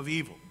problem of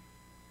evil.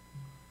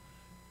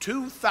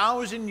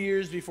 2,000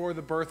 years before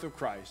the birth of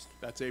Christ,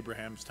 that's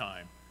Abraham's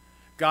time,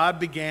 God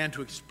began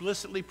to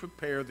explicitly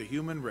prepare the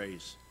human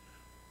race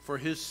for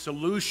his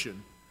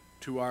solution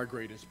to our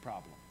greatest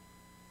problem,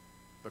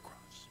 the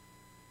cross.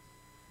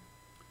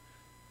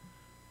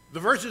 The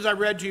verses I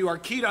read to you are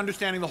key to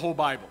understanding the whole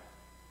Bible.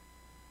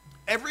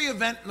 Every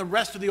event in the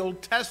rest of the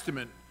Old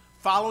Testament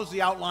follows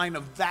the outline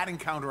of that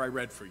encounter I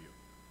read for you,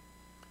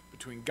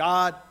 between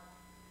God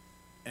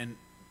and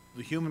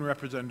the human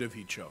representative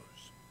he chose.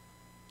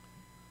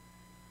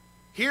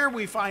 Here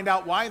we find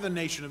out why the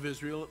nation of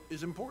Israel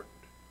is important.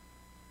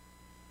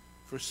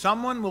 For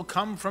someone will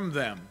come from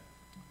them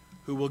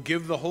who will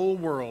give the whole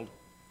world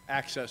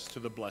access to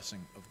the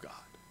blessing of God.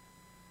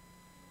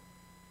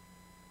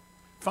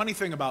 Funny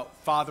thing about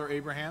Father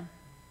Abraham,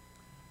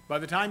 by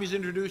the time he's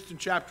introduced in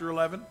chapter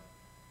 11,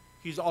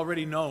 he's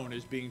already known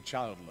as being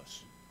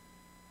childless.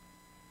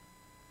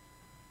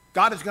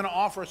 God is going to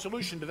offer a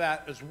solution to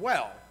that as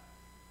well.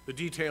 The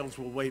details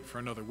will wait for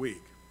another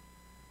week.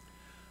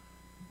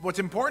 What's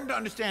important to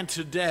understand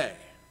today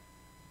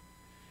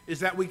is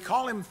that we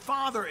call him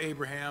Father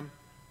Abraham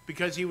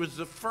because he was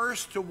the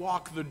first to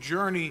walk the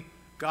journey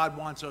God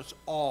wants us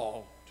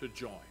all to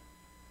join.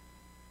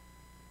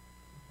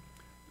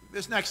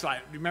 This next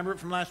slide, remember it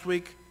from last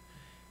week?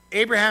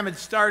 Abraham had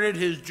started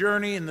his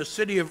journey in the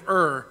city of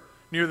Ur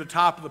near the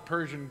top of the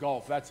Persian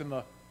Gulf. That's in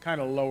the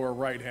kind of lower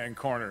right-hand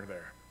corner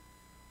there.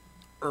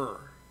 Ur.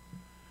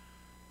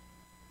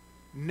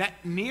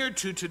 Near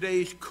to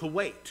today's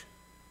Kuwait.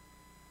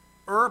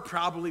 Ur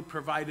probably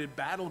provided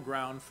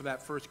battleground for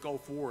that first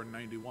Gulf War in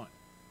 91.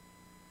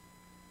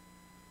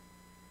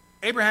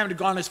 Abraham had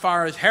gone as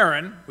far as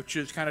Haran, which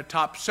is kind of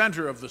top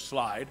center of the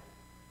slide,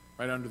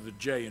 right under the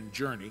J in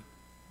journey.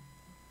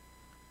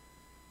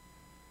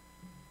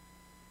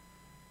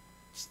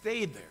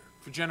 Stayed there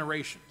for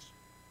generations.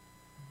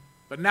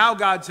 But now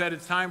God said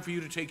it's time for you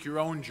to take your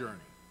own journey.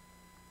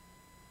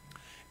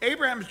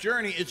 Abraham's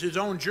journey is his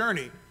own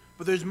journey,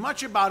 but there's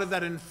much about it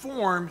that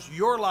informs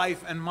your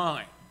life and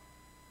mine.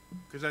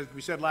 Because as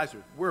we said last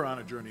week, we're on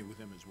a journey with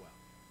him as well.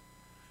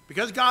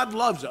 Because God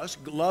loves us,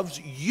 loves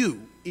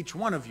you, each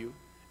one of you,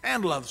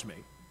 and loves me,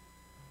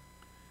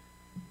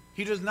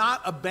 he does not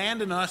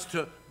abandon us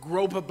to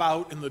grope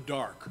about in the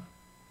dark.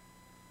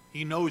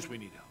 He knows we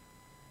need help.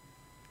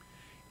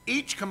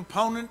 Each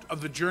component of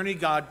the journey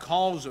God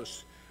calls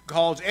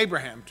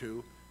Abraham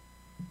to,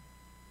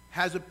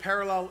 has a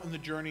parallel in the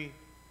journey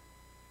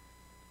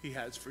he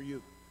has for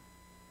you.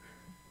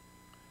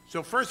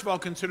 So first of all,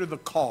 consider the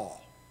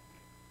call.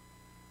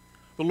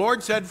 The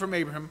Lord said from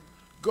Abraham,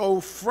 "Go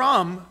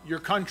from your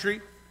country,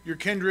 your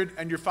kindred,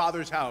 and your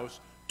father's house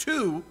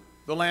to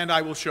the land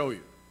I will show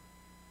you."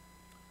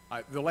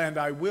 The land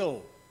I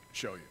will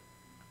show you.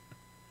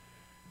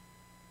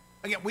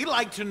 Again, we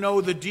like to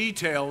know the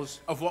details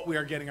of what we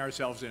are getting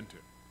ourselves into.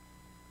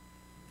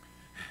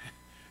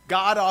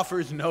 God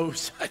offers no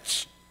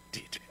such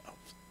details.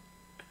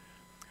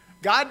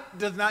 God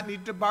does not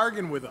need to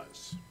bargain with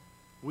us.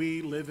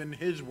 We live in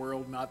his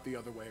world, not the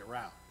other way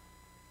around.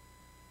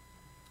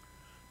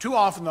 Too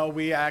often, though,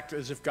 we act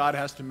as if God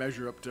has to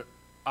measure up to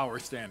our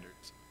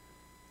standards.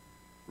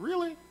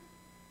 Really?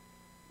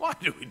 Why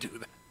do we do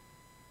that?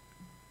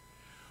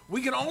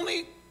 We can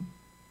only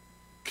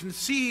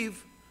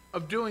conceive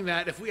of doing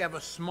that if we have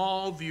a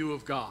small view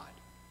of God.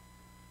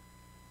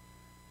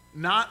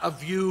 not a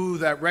view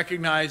that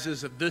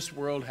recognizes that this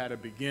world had a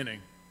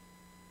beginning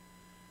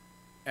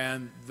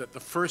and that the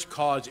first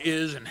cause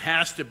is and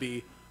has to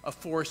be a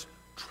force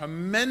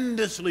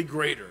tremendously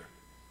greater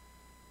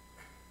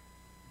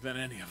than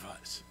any of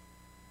us.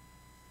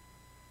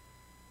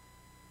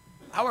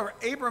 However,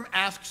 Abram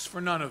asks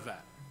for none of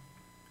that.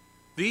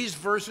 These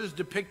verses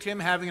depict him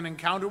having an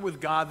encounter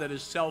with God that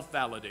is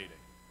self-validating.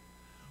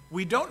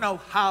 We don't know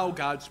how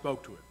God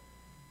spoke to him,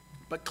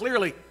 but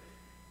clearly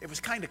it was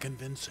kind of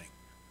convincing.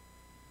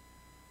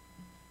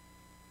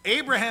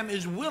 Abraham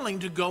is willing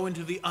to go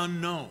into the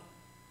unknown.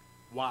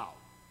 Wow.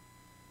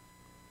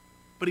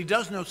 But he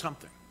does know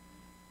something.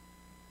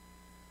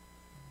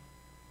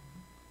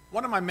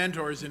 One of my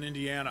mentors in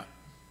Indiana,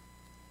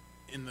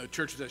 in the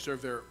churches I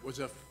served there, was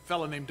a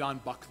fellow named Don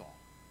Buckthall.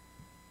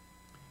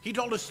 He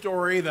told a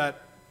story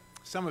that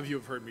some of you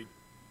have heard me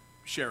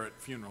share at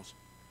funerals.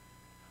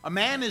 A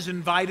man is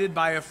invited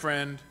by a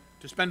friend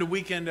to spend a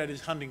weekend at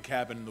his hunting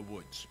cabin in the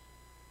woods.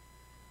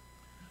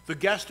 The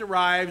guest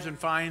arrives and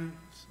finds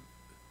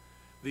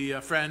the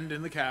friend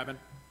in the cabin,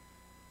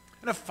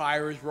 and a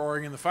fire is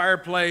roaring in the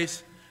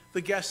fireplace.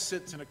 The guest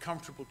sits in a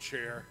comfortable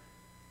chair.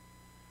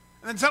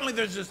 And then suddenly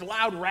there's this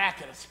loud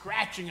racket, a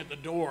scratching at the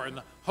door, and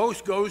the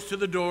host goes to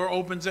the door,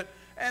 opens it,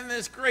 and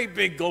this great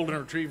big golden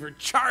retriever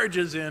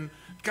charges in,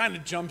 kind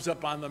of jumps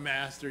up on the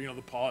master,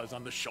 the paws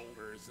on the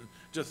shoulders, and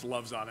just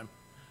loves on him.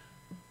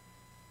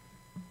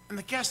 And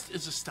the guest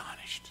is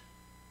astonished.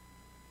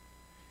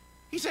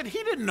 He said,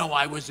 he didn't know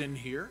I was in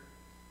here,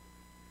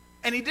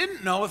 and he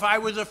didn't know if I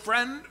was a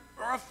friend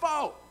or a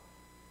foe.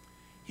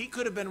 He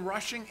could have been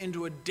rushing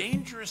into a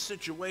dangerous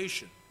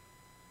situation,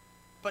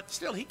 but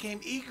still he came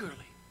eagerly.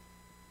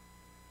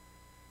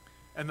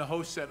 And the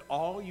host said,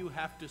 all you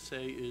have to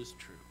say is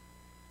true.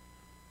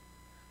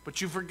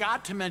 But you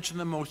forgot to mention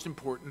the most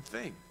important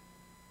thing.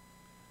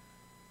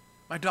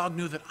 My dog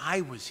knew that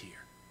I was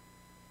here,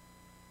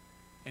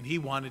 and he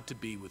wanted to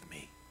be with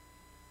me.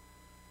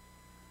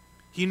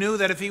 He knew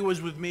that if he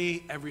was with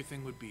me,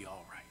 everything would be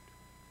all right.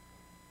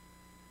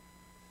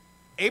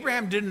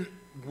 Abraham didn't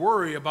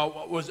worry about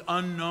what was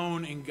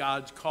unknown in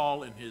God's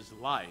call in his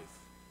life.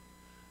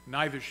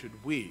 Neither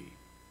should we.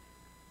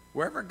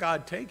 Wherever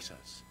God takes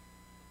us,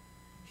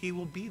 he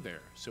will be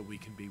there so we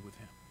can be with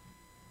him.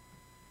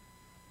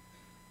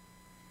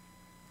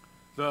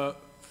 The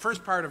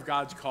first part of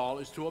God's call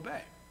is to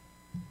obey.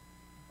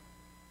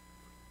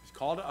 His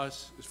call to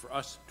us is for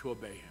us to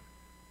obey him.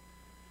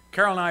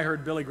 Carol and I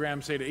heard Billy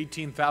Graham say to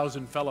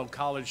 18,000 fellow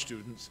college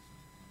students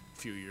a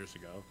few years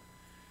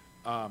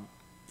ago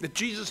that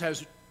Jesus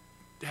has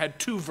had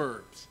two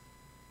verbs,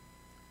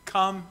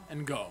 come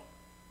and go.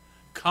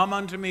 Come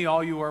unto me,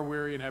 all you are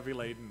weary and heavy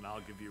laden, and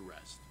I'll give you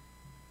rest.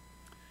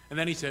 And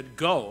then he said,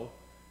 go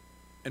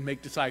and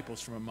make disciples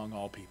from among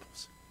all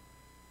peoples.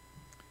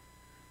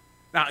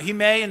 Now, he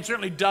may and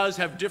certainly does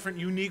have different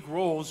unique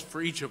roles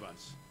for each of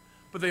us,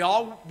 but they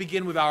all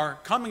begin with our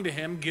coming to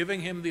him, giving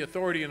him the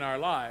authority in our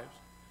lives,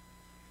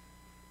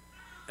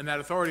 and that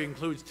authority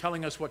includes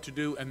telling us what to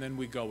do, and then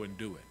we go and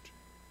do it.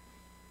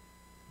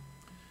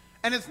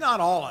 And it's not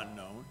all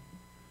unknown.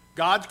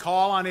 God's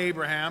call on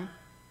Abraham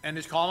and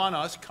his call on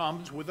us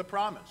comes with a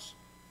promise.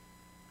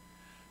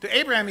 To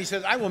Abraham, he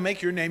says, I will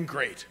make your name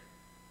great.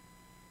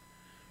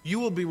 You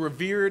will be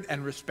revered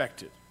and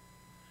respected.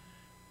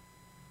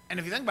 And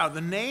if you think about it,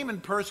 the name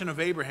and person of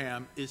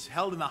Abraham is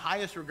held in the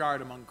highest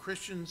regard among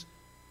Christians,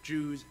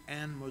 Jews,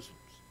 and Muslims.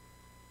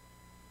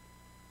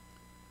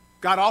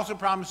 God also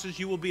promises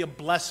you will be a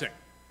blessing.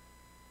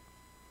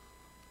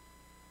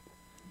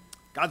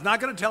 God's not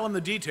going to tell him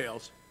the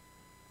details,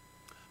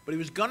 but he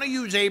was going to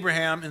use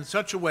Abraham in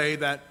such a way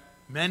that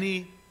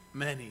many,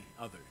 many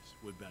others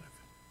would benefit.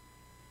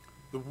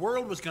 The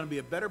world was going to be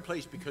a better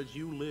place because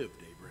you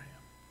lived, Abraham.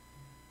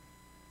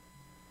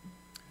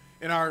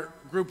 In our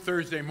group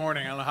Thursday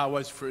morning, I don't know how it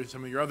was for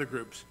some of your other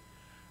groups,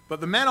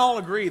 but the men all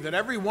agree that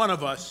every one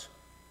of us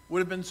would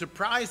have been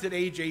surprised at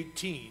age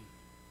 18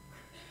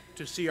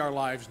 to see our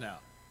lives now.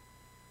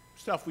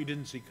 Stuff we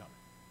didn't see coming.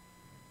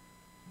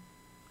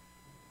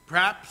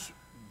 Perhaps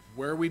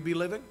where we'd be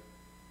living,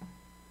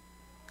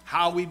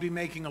 how we'd be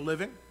making a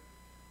living,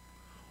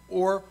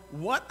 or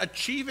what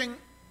achieving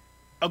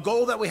a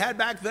goal that we had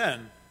back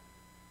then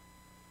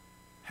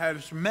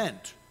has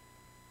meant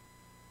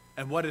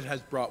and what it has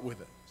brought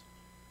with it.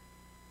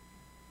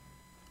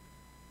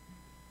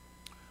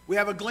 We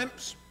have a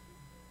glimpse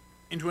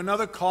into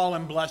another call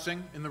and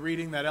blessing in the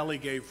reading that Ellie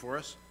gave for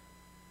us.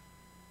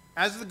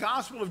 As the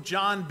Gospel of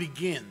John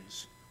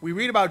begins, we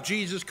read about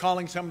Jesus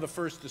calling some of the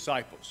first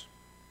disciples.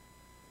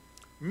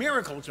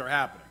 Miracles are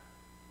happening.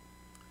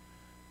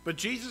 But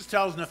Jesus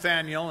tells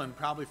Nathanael and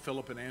probably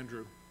Philip and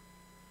Andrew,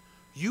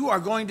 you are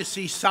going to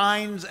see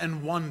signs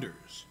and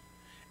wonders,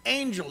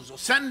 angels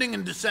ascending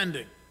and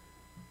descending,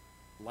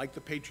 like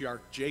the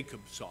patriarch Jacob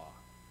saw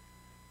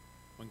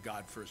when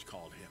God first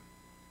called him.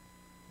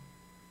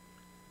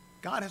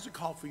 God has a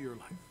call for your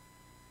life.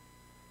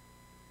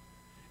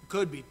 It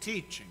could be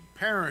teaching,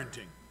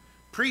 parenting,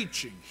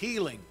 preaching,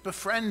 healing,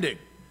 befriending,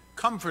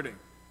 comforting,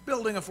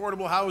 building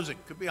affordable housing.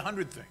 It could be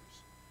 100 things.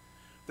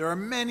 There are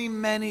many,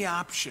 many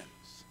options.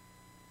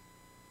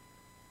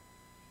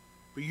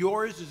 But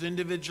yours is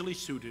individually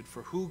suited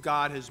for who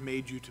God has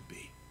made you to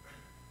be.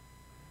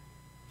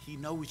 He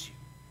knows you.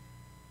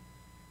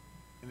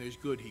 And there's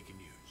good he can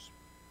use.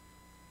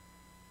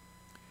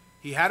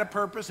 He had a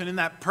purpose, and in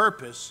that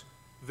purpose,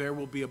 there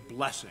will be a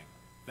blessing.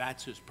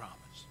 That's his promise.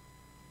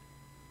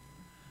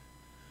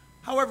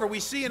 However, we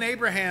see in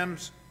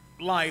Abraham's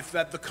life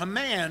that the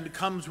command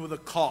comes with a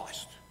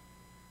cost.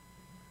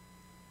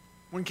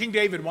 When King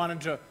David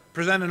wanted to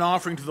present an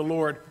offering to the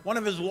Lord, one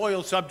of his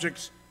loyal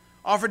subjects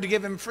offered to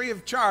give him free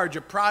of charge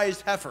a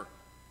prized heifer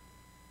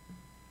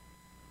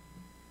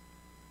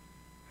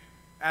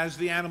as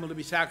the animal to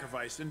be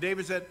sacrificed. And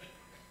David said,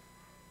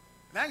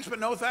 "Thanks, but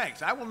no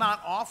thanks. I will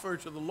not offer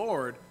to the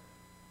Lord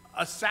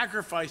a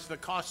sacrifice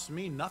that costs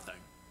me nothing."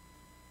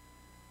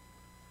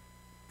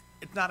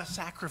 It's not a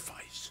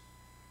sacrifice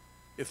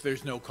if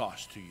there's no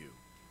cost to you.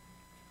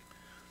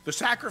 The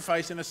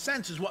sacrifice, in a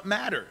sense, is what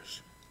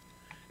matters.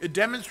 It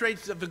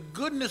demonstrates that the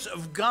goodness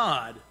of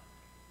God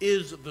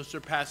is the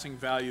surpassing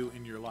value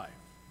in your life.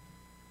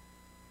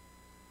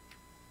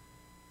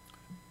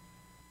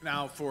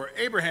 Now, for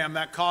Abraham,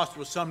 that cost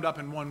was summed up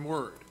in one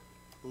word: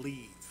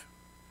 leave.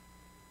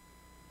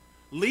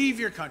 Leave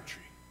your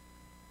country,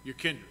 your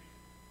kindred,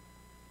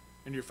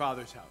 and your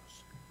father's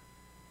house.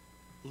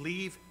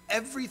 Leave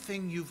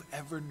everything you've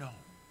ever known.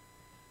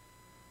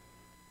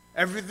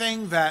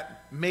 Everything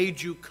that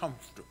made you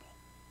comfortable.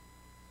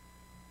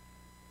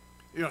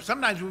 You know,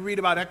 sometimes we read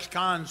about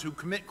ex-cons who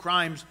commit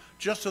crimes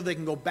just so they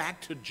can go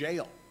back to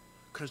jail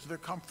because they're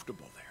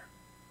comfortable there.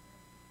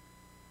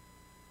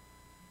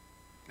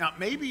 Now,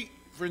 maybe,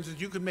 for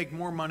instance, you could make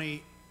more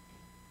money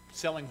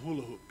selling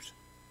hula hoops,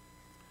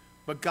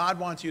 but God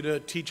wants you to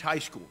teach high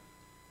school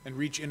and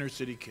reach inner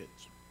city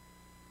kids.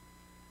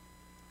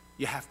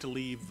 You have to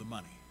leave the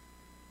money.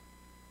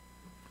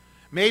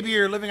 Maybe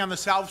you're living on the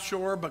South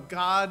Shore, but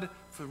God,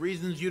 for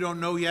reasons you don't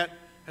know yet,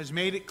 has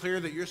made it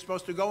clear that you're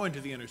supposed to go into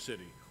the inner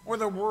city, or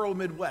the rural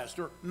Midwest,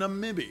 or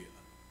Namibia.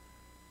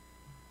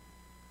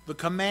 The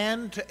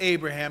command to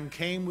Abraham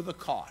came with a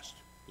cost: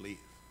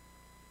 leave.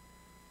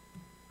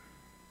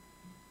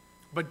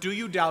 But do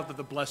you doubt that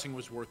the blessing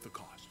was worth the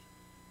cost?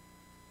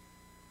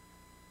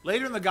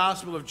 Later in the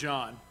Gospel of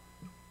John,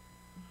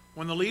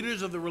 when the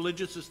leaders of the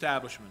religious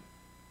establishment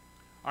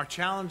are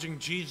challenging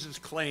Jesus'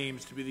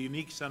 claims to be the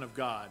unique Son of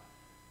God,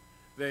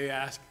 they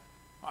ask,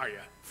 "Are you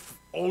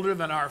older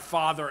than our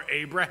father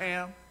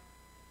Abraham?"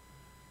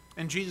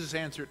 And Jesus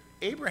answered,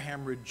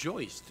 "Abraham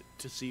rejoiced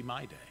to see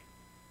my day."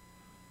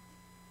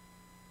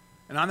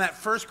 And on that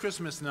first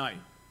Christmas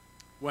night,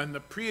 when the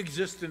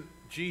pre-existent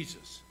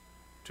Jesus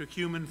took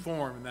human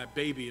form in that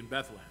baby in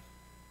Bethlehem,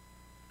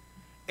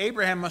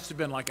 Abraham must have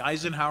been like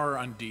Eisenhower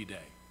on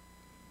D-Day.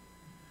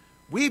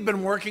 We've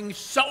been working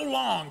so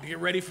long to get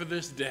ready for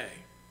this day.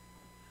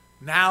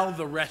 Now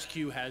the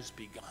rescue has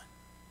begun.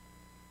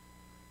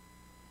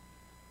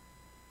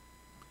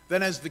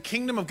 Then as the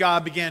kingdom of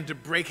God began to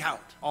break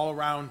out all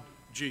around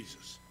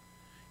Jesus,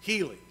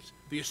 healings,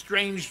 the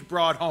estranged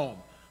brought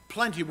home,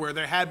 plenty where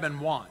there had been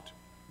want,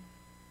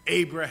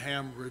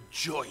 Abraham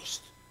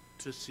rejoiced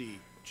to see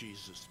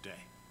Jesus'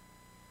 day.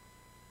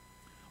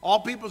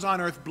 All peoples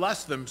on earth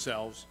blessed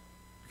themselves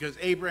because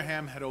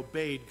Abraham had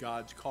obeyed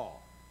God's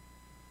call.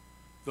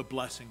 The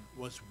blessing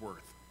was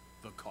worth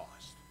the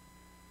cost.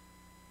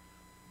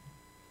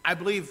 I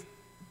believe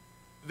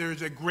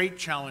there's a great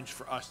challenge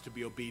for us to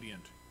be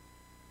obedient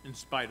in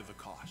spite of the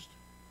cost.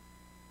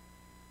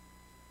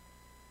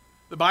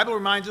 The Bible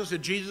reminds us that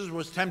Jesus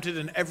was tempted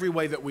in every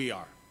way that we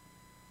are.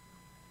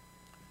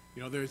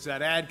 You know, there's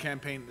that ad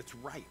campaign that's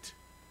right.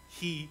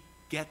 He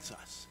gets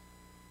us.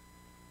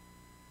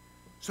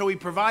 So he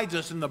provides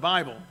us in the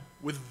Bible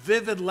with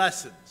vivid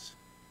lessons,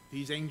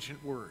 these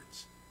ancient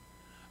words,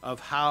 of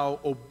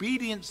how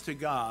obedience to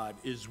God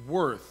is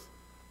worth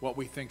what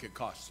we think it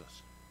costs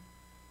us.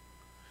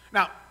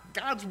 Now,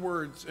 God's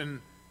words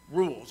and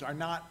rules are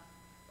not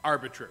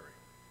arbitrary.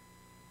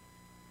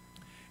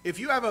 If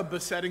you have a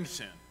besetting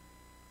sin,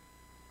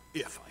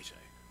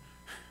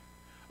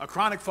 a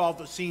chronic fault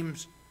that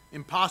seems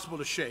impossible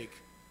to shake,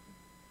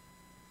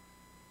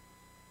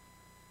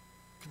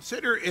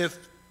 consider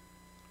if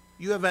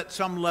you have at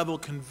some level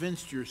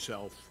convinced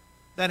yourself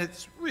that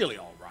it's really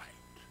all right,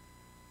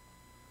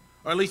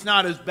 or at least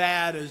not as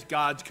bad as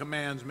God's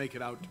commands make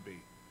it out to be.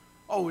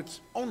 Oh,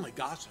 it's only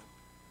gossip.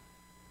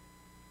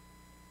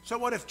 So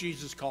what if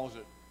Jesus calls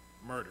it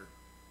murder?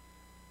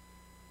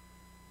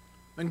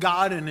 Then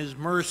God in his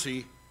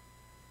mercy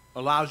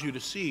allows you to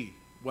see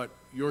what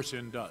your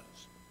sin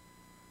does.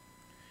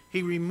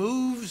 He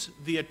removes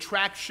the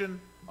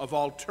attraction of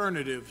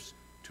alternatives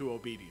to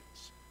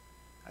obedience.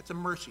 That's a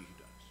mercy he does.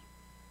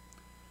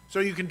 So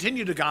you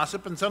continue to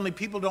gossip, and suddenly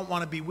people don't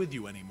want to be with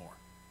you anymore,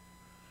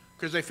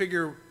 because they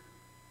figure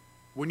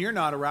when you're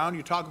not around,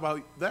 you talk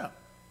about them.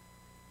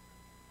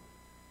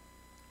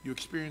 You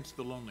experience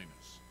the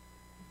loneliness.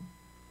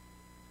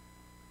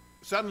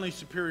 Suddenly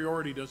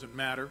superiority doesn't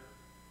matter,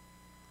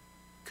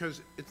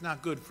 because it's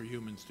not good for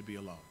humans to be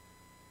alone.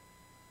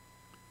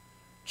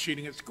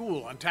 cheating at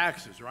school, on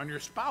taxes, or on your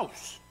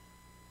spouse.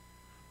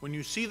 When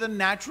you see the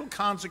natural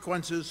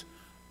consequences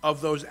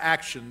of those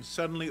actions,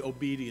 suddenly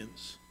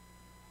obedience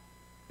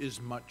is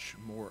much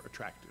more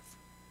attractive.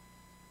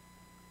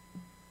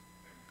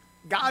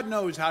 God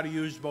knows how to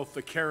use both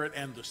the carrot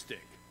and the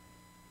stick.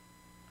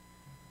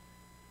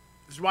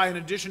 This is why, in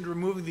addition to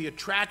removing the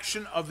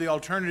attraction of the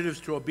alternatives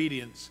to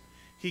obedience,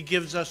 he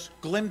gives us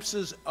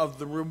glimpses of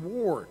the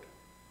reward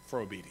for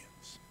obedience.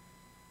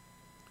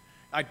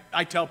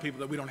 I tell people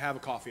that we don't have a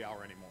coffee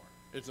hour anymore.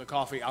 It's a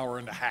coffee hour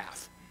and a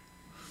half.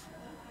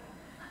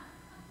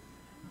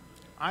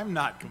 I'm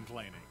not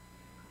complaining.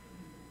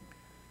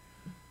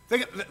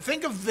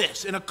 Think of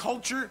this in a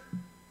culture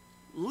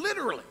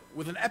literally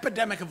with an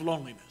epidemic of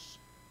loneliness.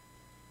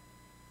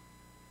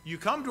 You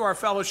come to our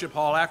fellowship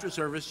hall after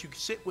service, you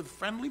sit with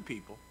friendly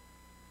people,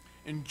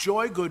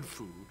 enjoy good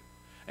food,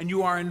 and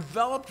you are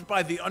enveloped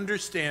by the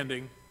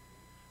understanding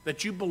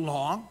that you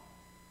belong,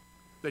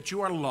 that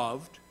you are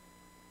loved,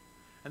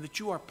 and that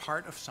you are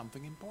part of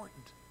something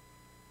important.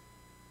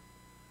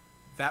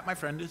 That, my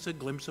friend, is a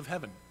glimpse of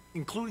heaven,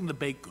 including the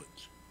baked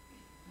goods.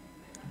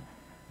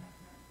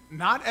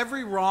 Not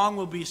every wrong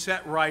will be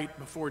set right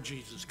before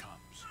Jesus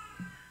comes,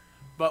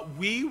 but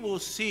we will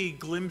see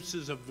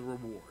glimpses of the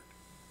reward.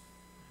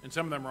 And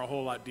some of them are a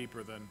whole lot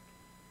deeper than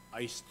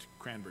iced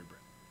cranberry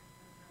bread.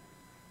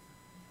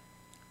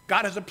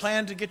 God has a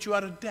plan to get you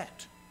out of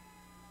debt.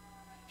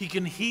 He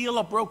can heal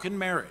a broken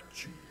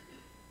marriage.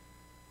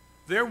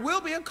 There will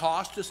be a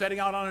cost to setting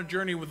out on a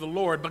journey with the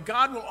Lord, but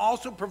God will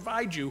also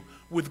provide you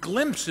with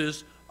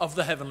glimpses of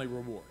the heavenly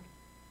reward.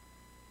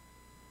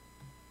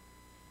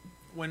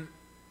 When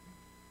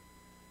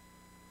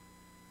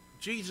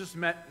Jesus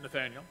met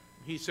Nathanael,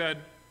 he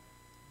said,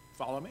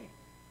 "Follow me,"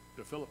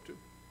 to Philip too.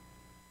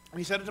 And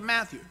he said it to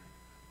Matthew.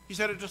 He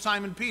said it to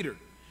Simon Peter.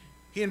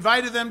 He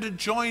invited them to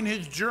join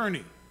his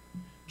journey.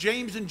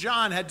 James and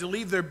John had to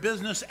leave their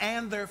business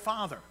and their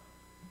father.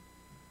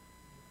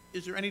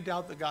 Is there any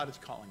doubt that God is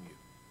calling you?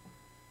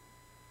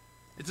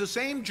 It's the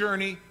same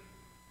journey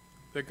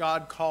that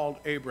God called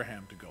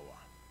Abraham to go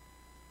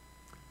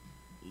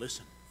on.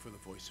 Listen for the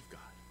voice of God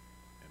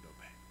and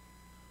obey.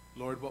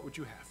 Lord, what would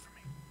you have for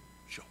me?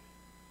 Show me.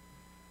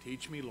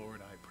 Teach me,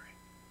 Lord, I pray.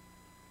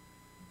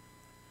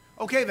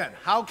 Okay then,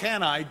 how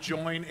can I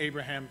join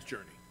Abraham's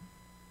journey?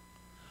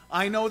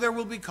 I know there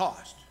will be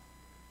cost,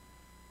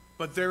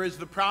 but there is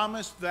the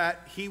promise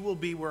that he will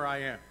be where I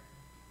am,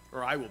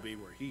 or I will be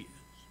where he is.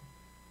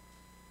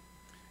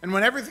 And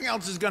when everything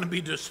else is going to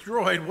be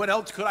destroyed, what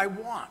else could I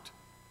want?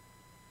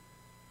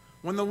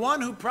 When the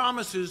one who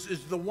promises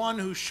is the one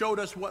who showed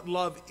us what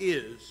love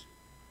is,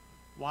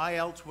 why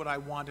else would I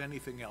want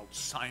anything else?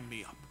 Sign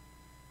me up.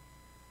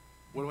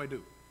 What do I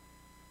do?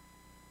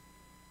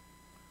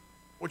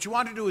 What you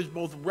want to do is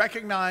both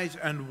recognize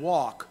and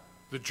walk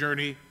the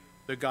journey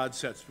that God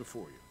sets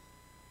before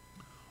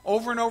you.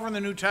 Over and over in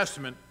the New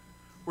Testament,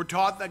 we're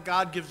taught that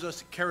God gives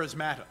us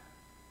charismata,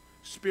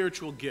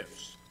 spiritual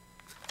gifts,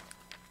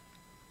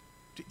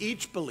 to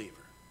each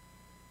believer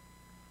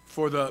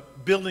for the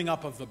building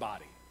up of the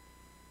body.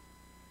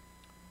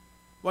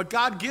 What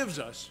God gives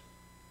us,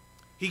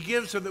 he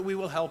gives so that we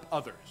will help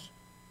others.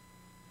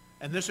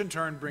 And this in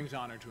turn brings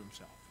honor to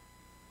himself.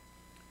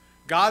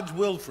 God's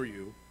will for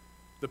you,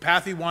 the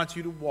path he wants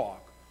you to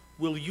walk,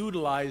 will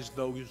utilize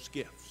those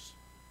gifts.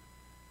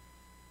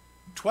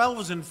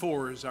 12s and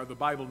 4s are the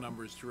Bible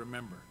numbers to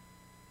remember,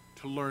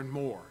 to learn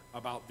more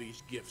about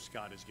these gifts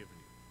God has given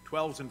you.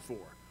 12s and 4.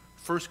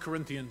 1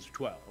 Corinthians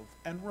 12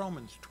 and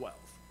Romans 12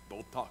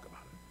 both talk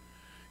about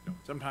it.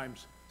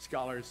 Sometimes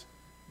scholars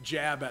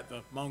jab at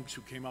the monks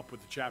who came up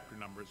with the chapter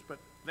numbers, but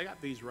they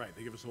got these right.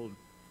 They give us old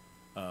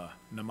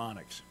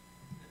mnemonics.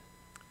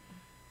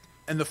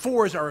 And the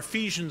 4s are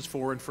Ephesians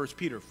 4 and 1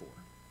 Peter 4.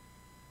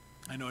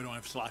 I know I don't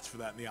have slots for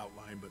that in the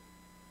outline, but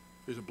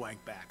there's a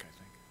blank back, I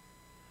think.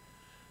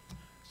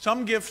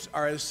 Some gifts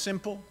are as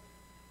simple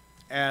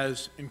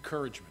as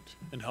encouragement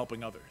and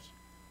helping others.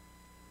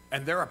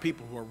 And there are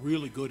people who are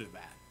really good at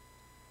that,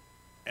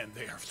 and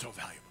they are so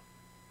valuable.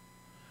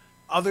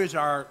 Others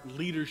are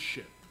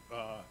leadership,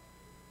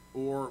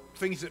 or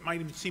things that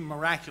might even seem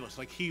miraculous,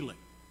 like healing.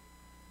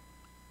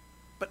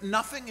 But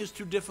nothing is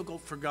too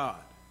difficult for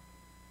God.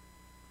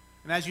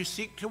 And as you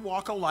seek to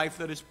walk a life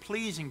that is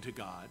pleasing to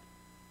God,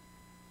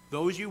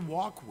 those you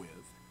walk with,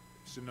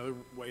 it's another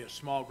way a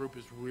small group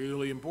is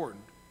really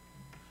important,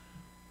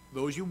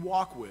 those you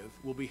walk with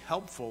will be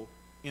helpful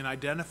in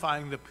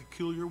identifying the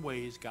peculiar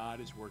ways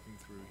God is working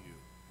through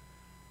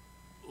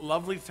you.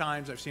 Lovely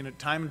times, I've seen it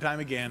time and time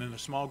again in a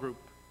small group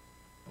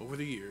over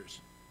the years.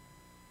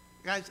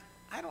 Guys,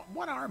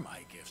 what are my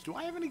gifts? Do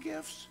I have any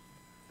gifts?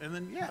 And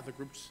then, yeah, the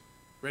group's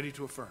ready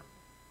to affirm.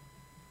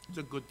 It's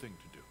a good thing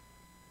to do.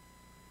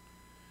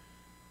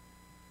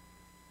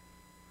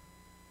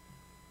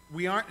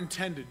 We aren't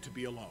intended to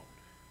be alone.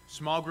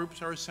 Small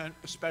groups are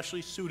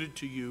especially suited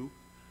to you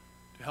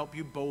to help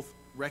you both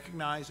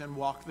recognize and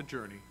walk the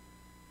journey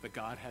that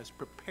God has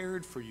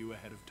prepared for you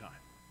ahead of time.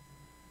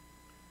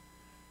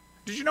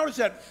 Did you notice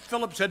that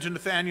Philip said to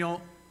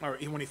Nathanael, or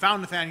when he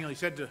found Nathanael, he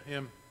said to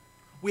him,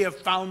 We have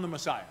found the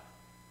Messiah.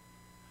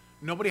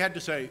 Nobody had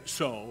to say,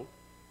 so.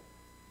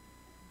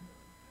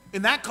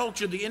 In that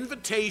culture, the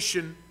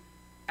invitation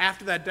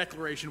after that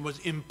declaration was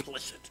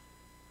implicit.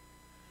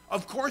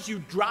 Of course, you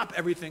drop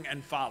everything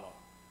and follow.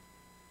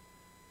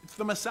 It's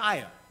the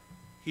Messiah.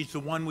 He's the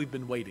one we've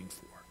been waiting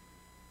for.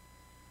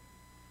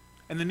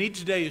 And the need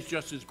today is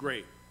just as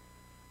great.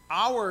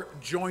 Our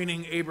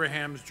joining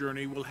Abraham's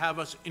journey will have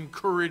us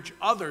encourage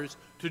others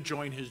to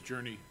join his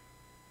journey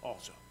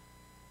also.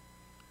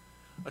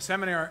 A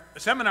seminar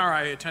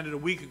I attended a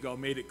week ago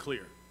made it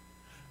clear.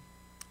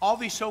 All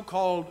these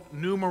so-called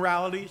new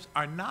moralities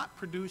are not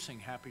producing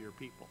happier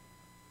people.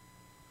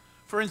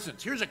 For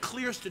instance, here's a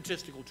clear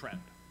statistical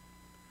trend.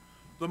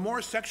 The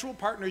more sexual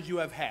partners you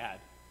have had,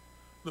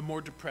 the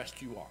more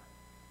depressed you are.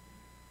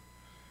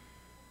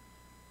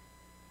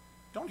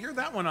 Don't hear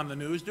that one on the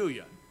news, do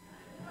you?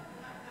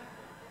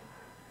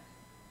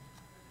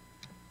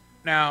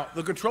 Now,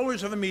 the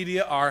controllers of the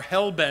media are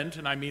hell-bent,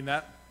 and I mean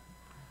that,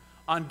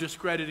 on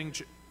discrediting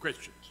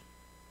Christians.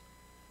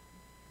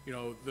 You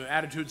know, the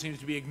attitude seems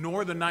to be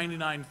ignore the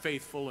 99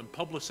 faithful and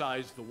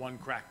publicize the one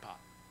crackpot.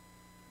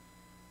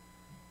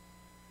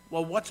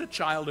 Well, what's a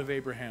child of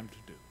Abraham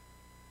to do?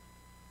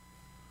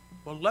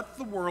 Well, let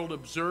the world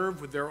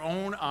observe with their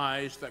own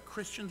eyes that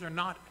Christians are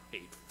not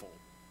hateful,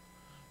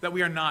 that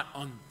we are not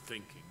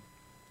unthinking.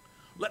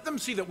 Let them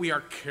see that we are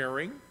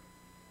caring,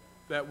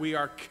 that we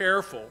are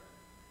careful,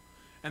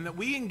 and that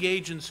we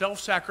engage in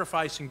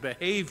self-sacrificing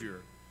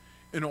behavior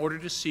in order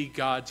to see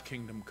God's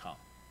kingdom come.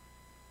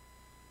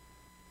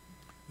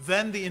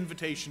 Then the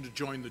invitation to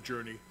join the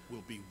journey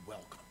will be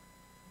welcome.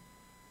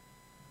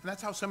 And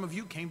that's how some of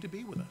you came to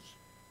be with us.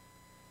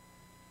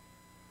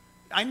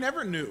 I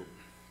never knew,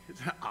 it's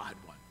an odd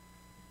one,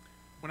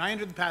 when I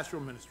entered the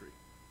pastoral ministry,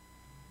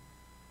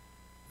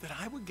 that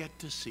I would get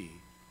to see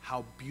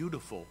how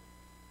beautiful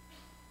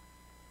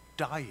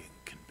dying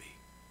can be.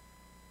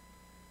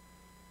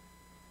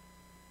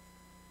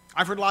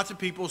 I've heard lots of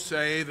people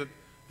say that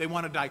they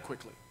want to die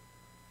quickly.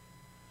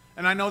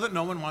 And I know that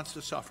no one wants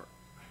to suffer.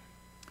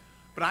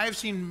 But I have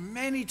seen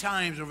many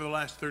times over the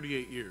last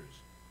 38 years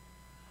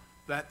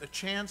that the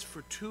chance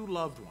for two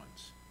loved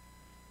ones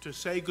to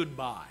say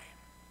goodbye,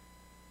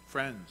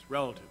 friends,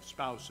 relatives,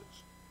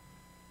 spouses,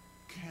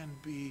 can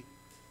be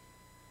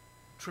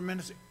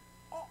tremendously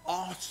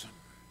awesome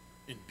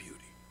in beauty.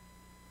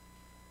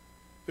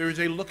 There is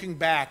a looking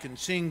back and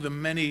seeing the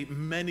many,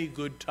 many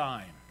good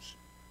times,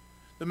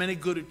 the many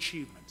good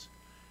achievements,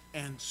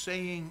 and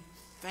saying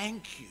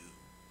thank you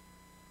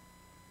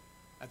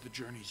at the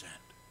journey's end.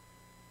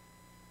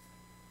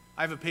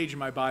 I have a page in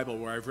my Bible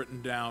where I've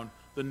written down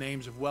the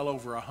names of well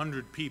over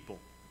 100 people,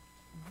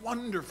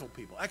 wonderful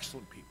people,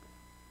 excellent people,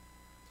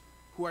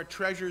 who are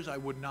treasures I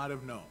would not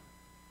have known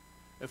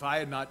if I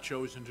had not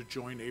chosen to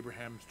join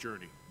Abraham's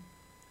journey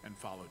and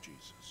follow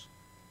Jesus.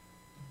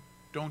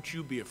 Don't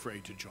you be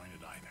afraid to join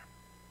it either.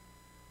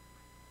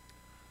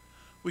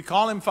 We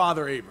call him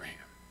Father Abraham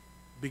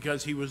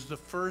because he was the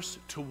first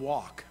to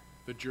walk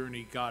the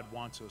journey God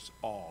wants us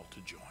all to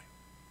join.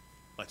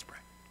 Let's pray.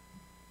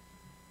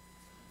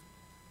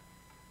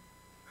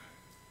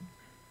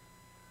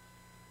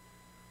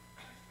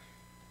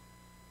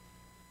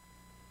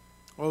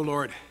 Oh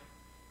Lord,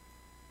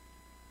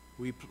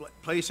 we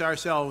place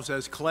ourselves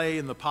as clay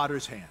in the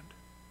potter's hand.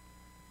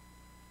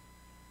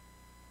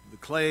 The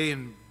clay,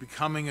 in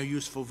becoming a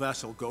useful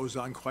vessel, goes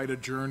on quite a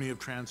journey of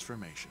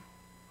transformation.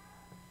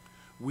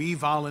 We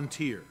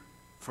volunteer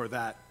for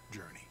that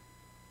journey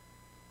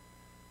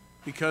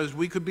because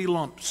we could be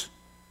lumps,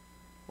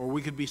 or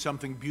we could be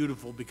something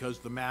beautiful because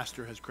the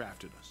Master has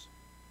crafted us.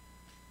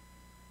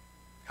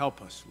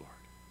 Help us, Lord,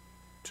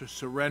 to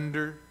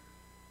surrender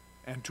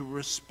and to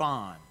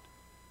respond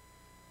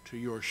to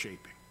your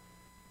shaping.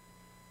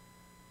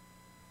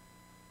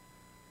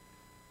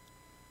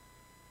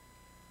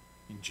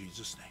 In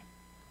Jesus' name,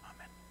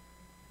 amen.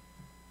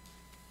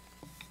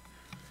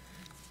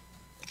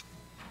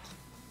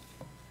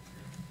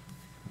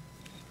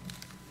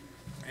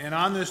 And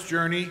on this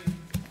journey,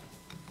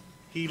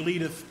 he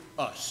leadeth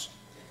us.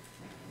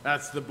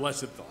 That's the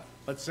blessed thought.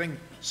 Let's sing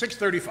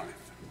 635.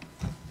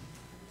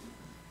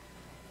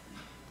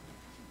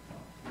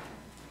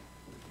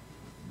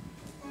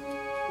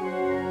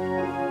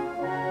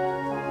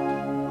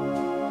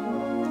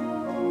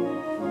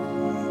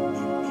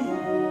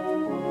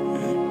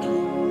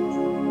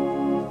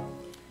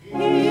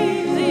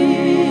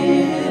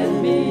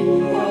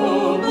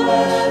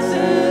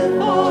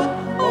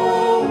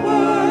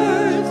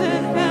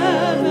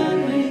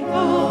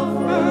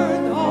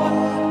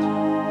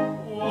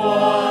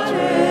 Whate'er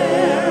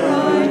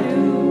I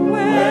do,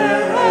 where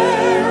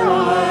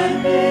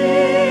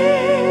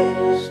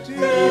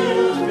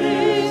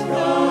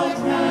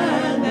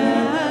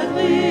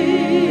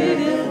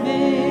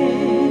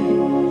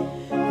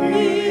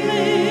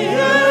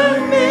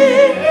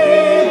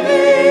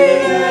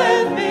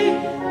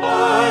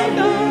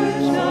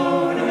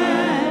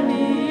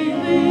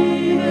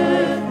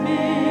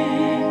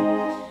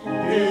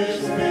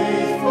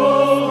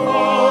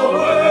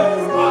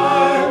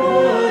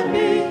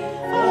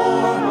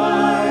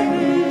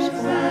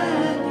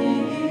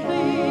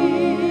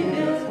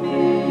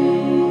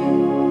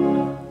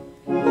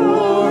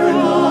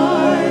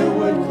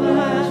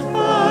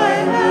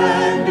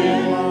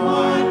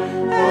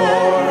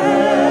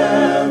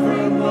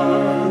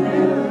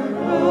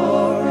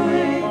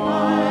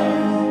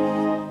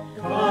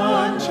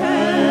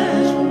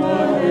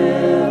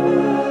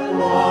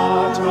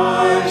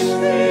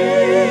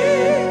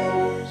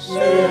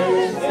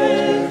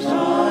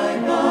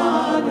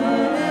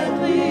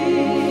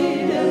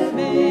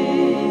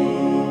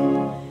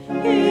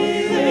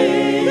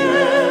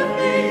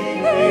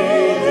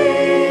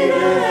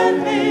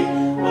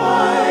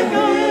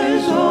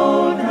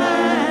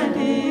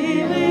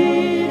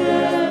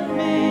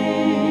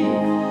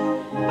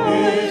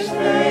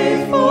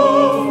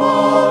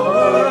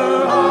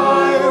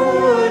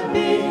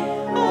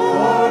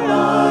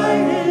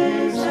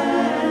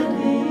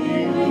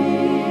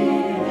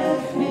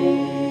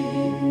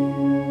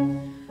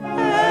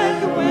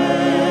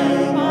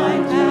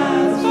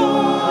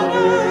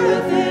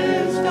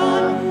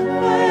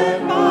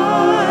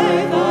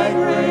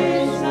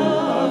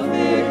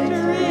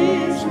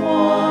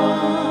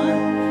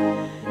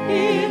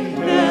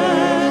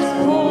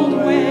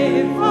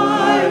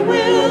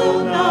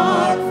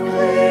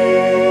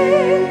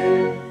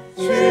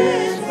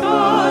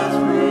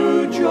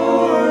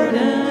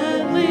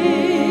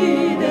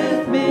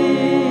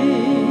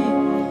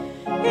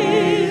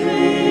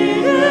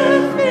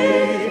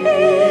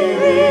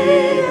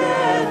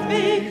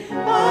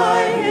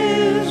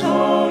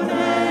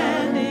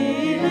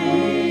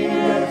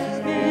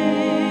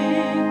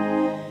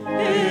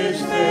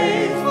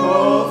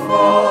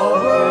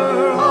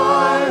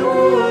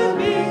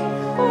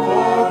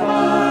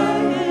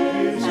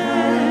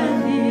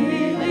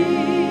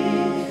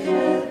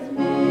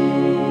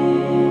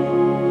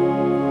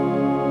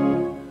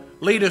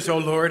Lead us, O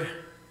Lord,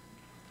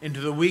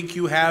 into the week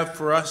you have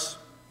for us.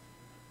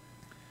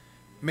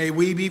 May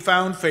we be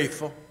found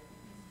faithful.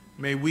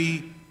 May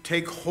we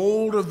take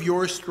hold of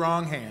your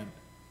strong hand.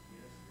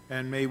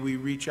 And may we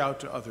reach out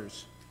to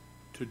others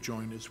to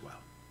join as well.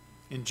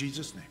 In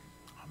Jesus' name.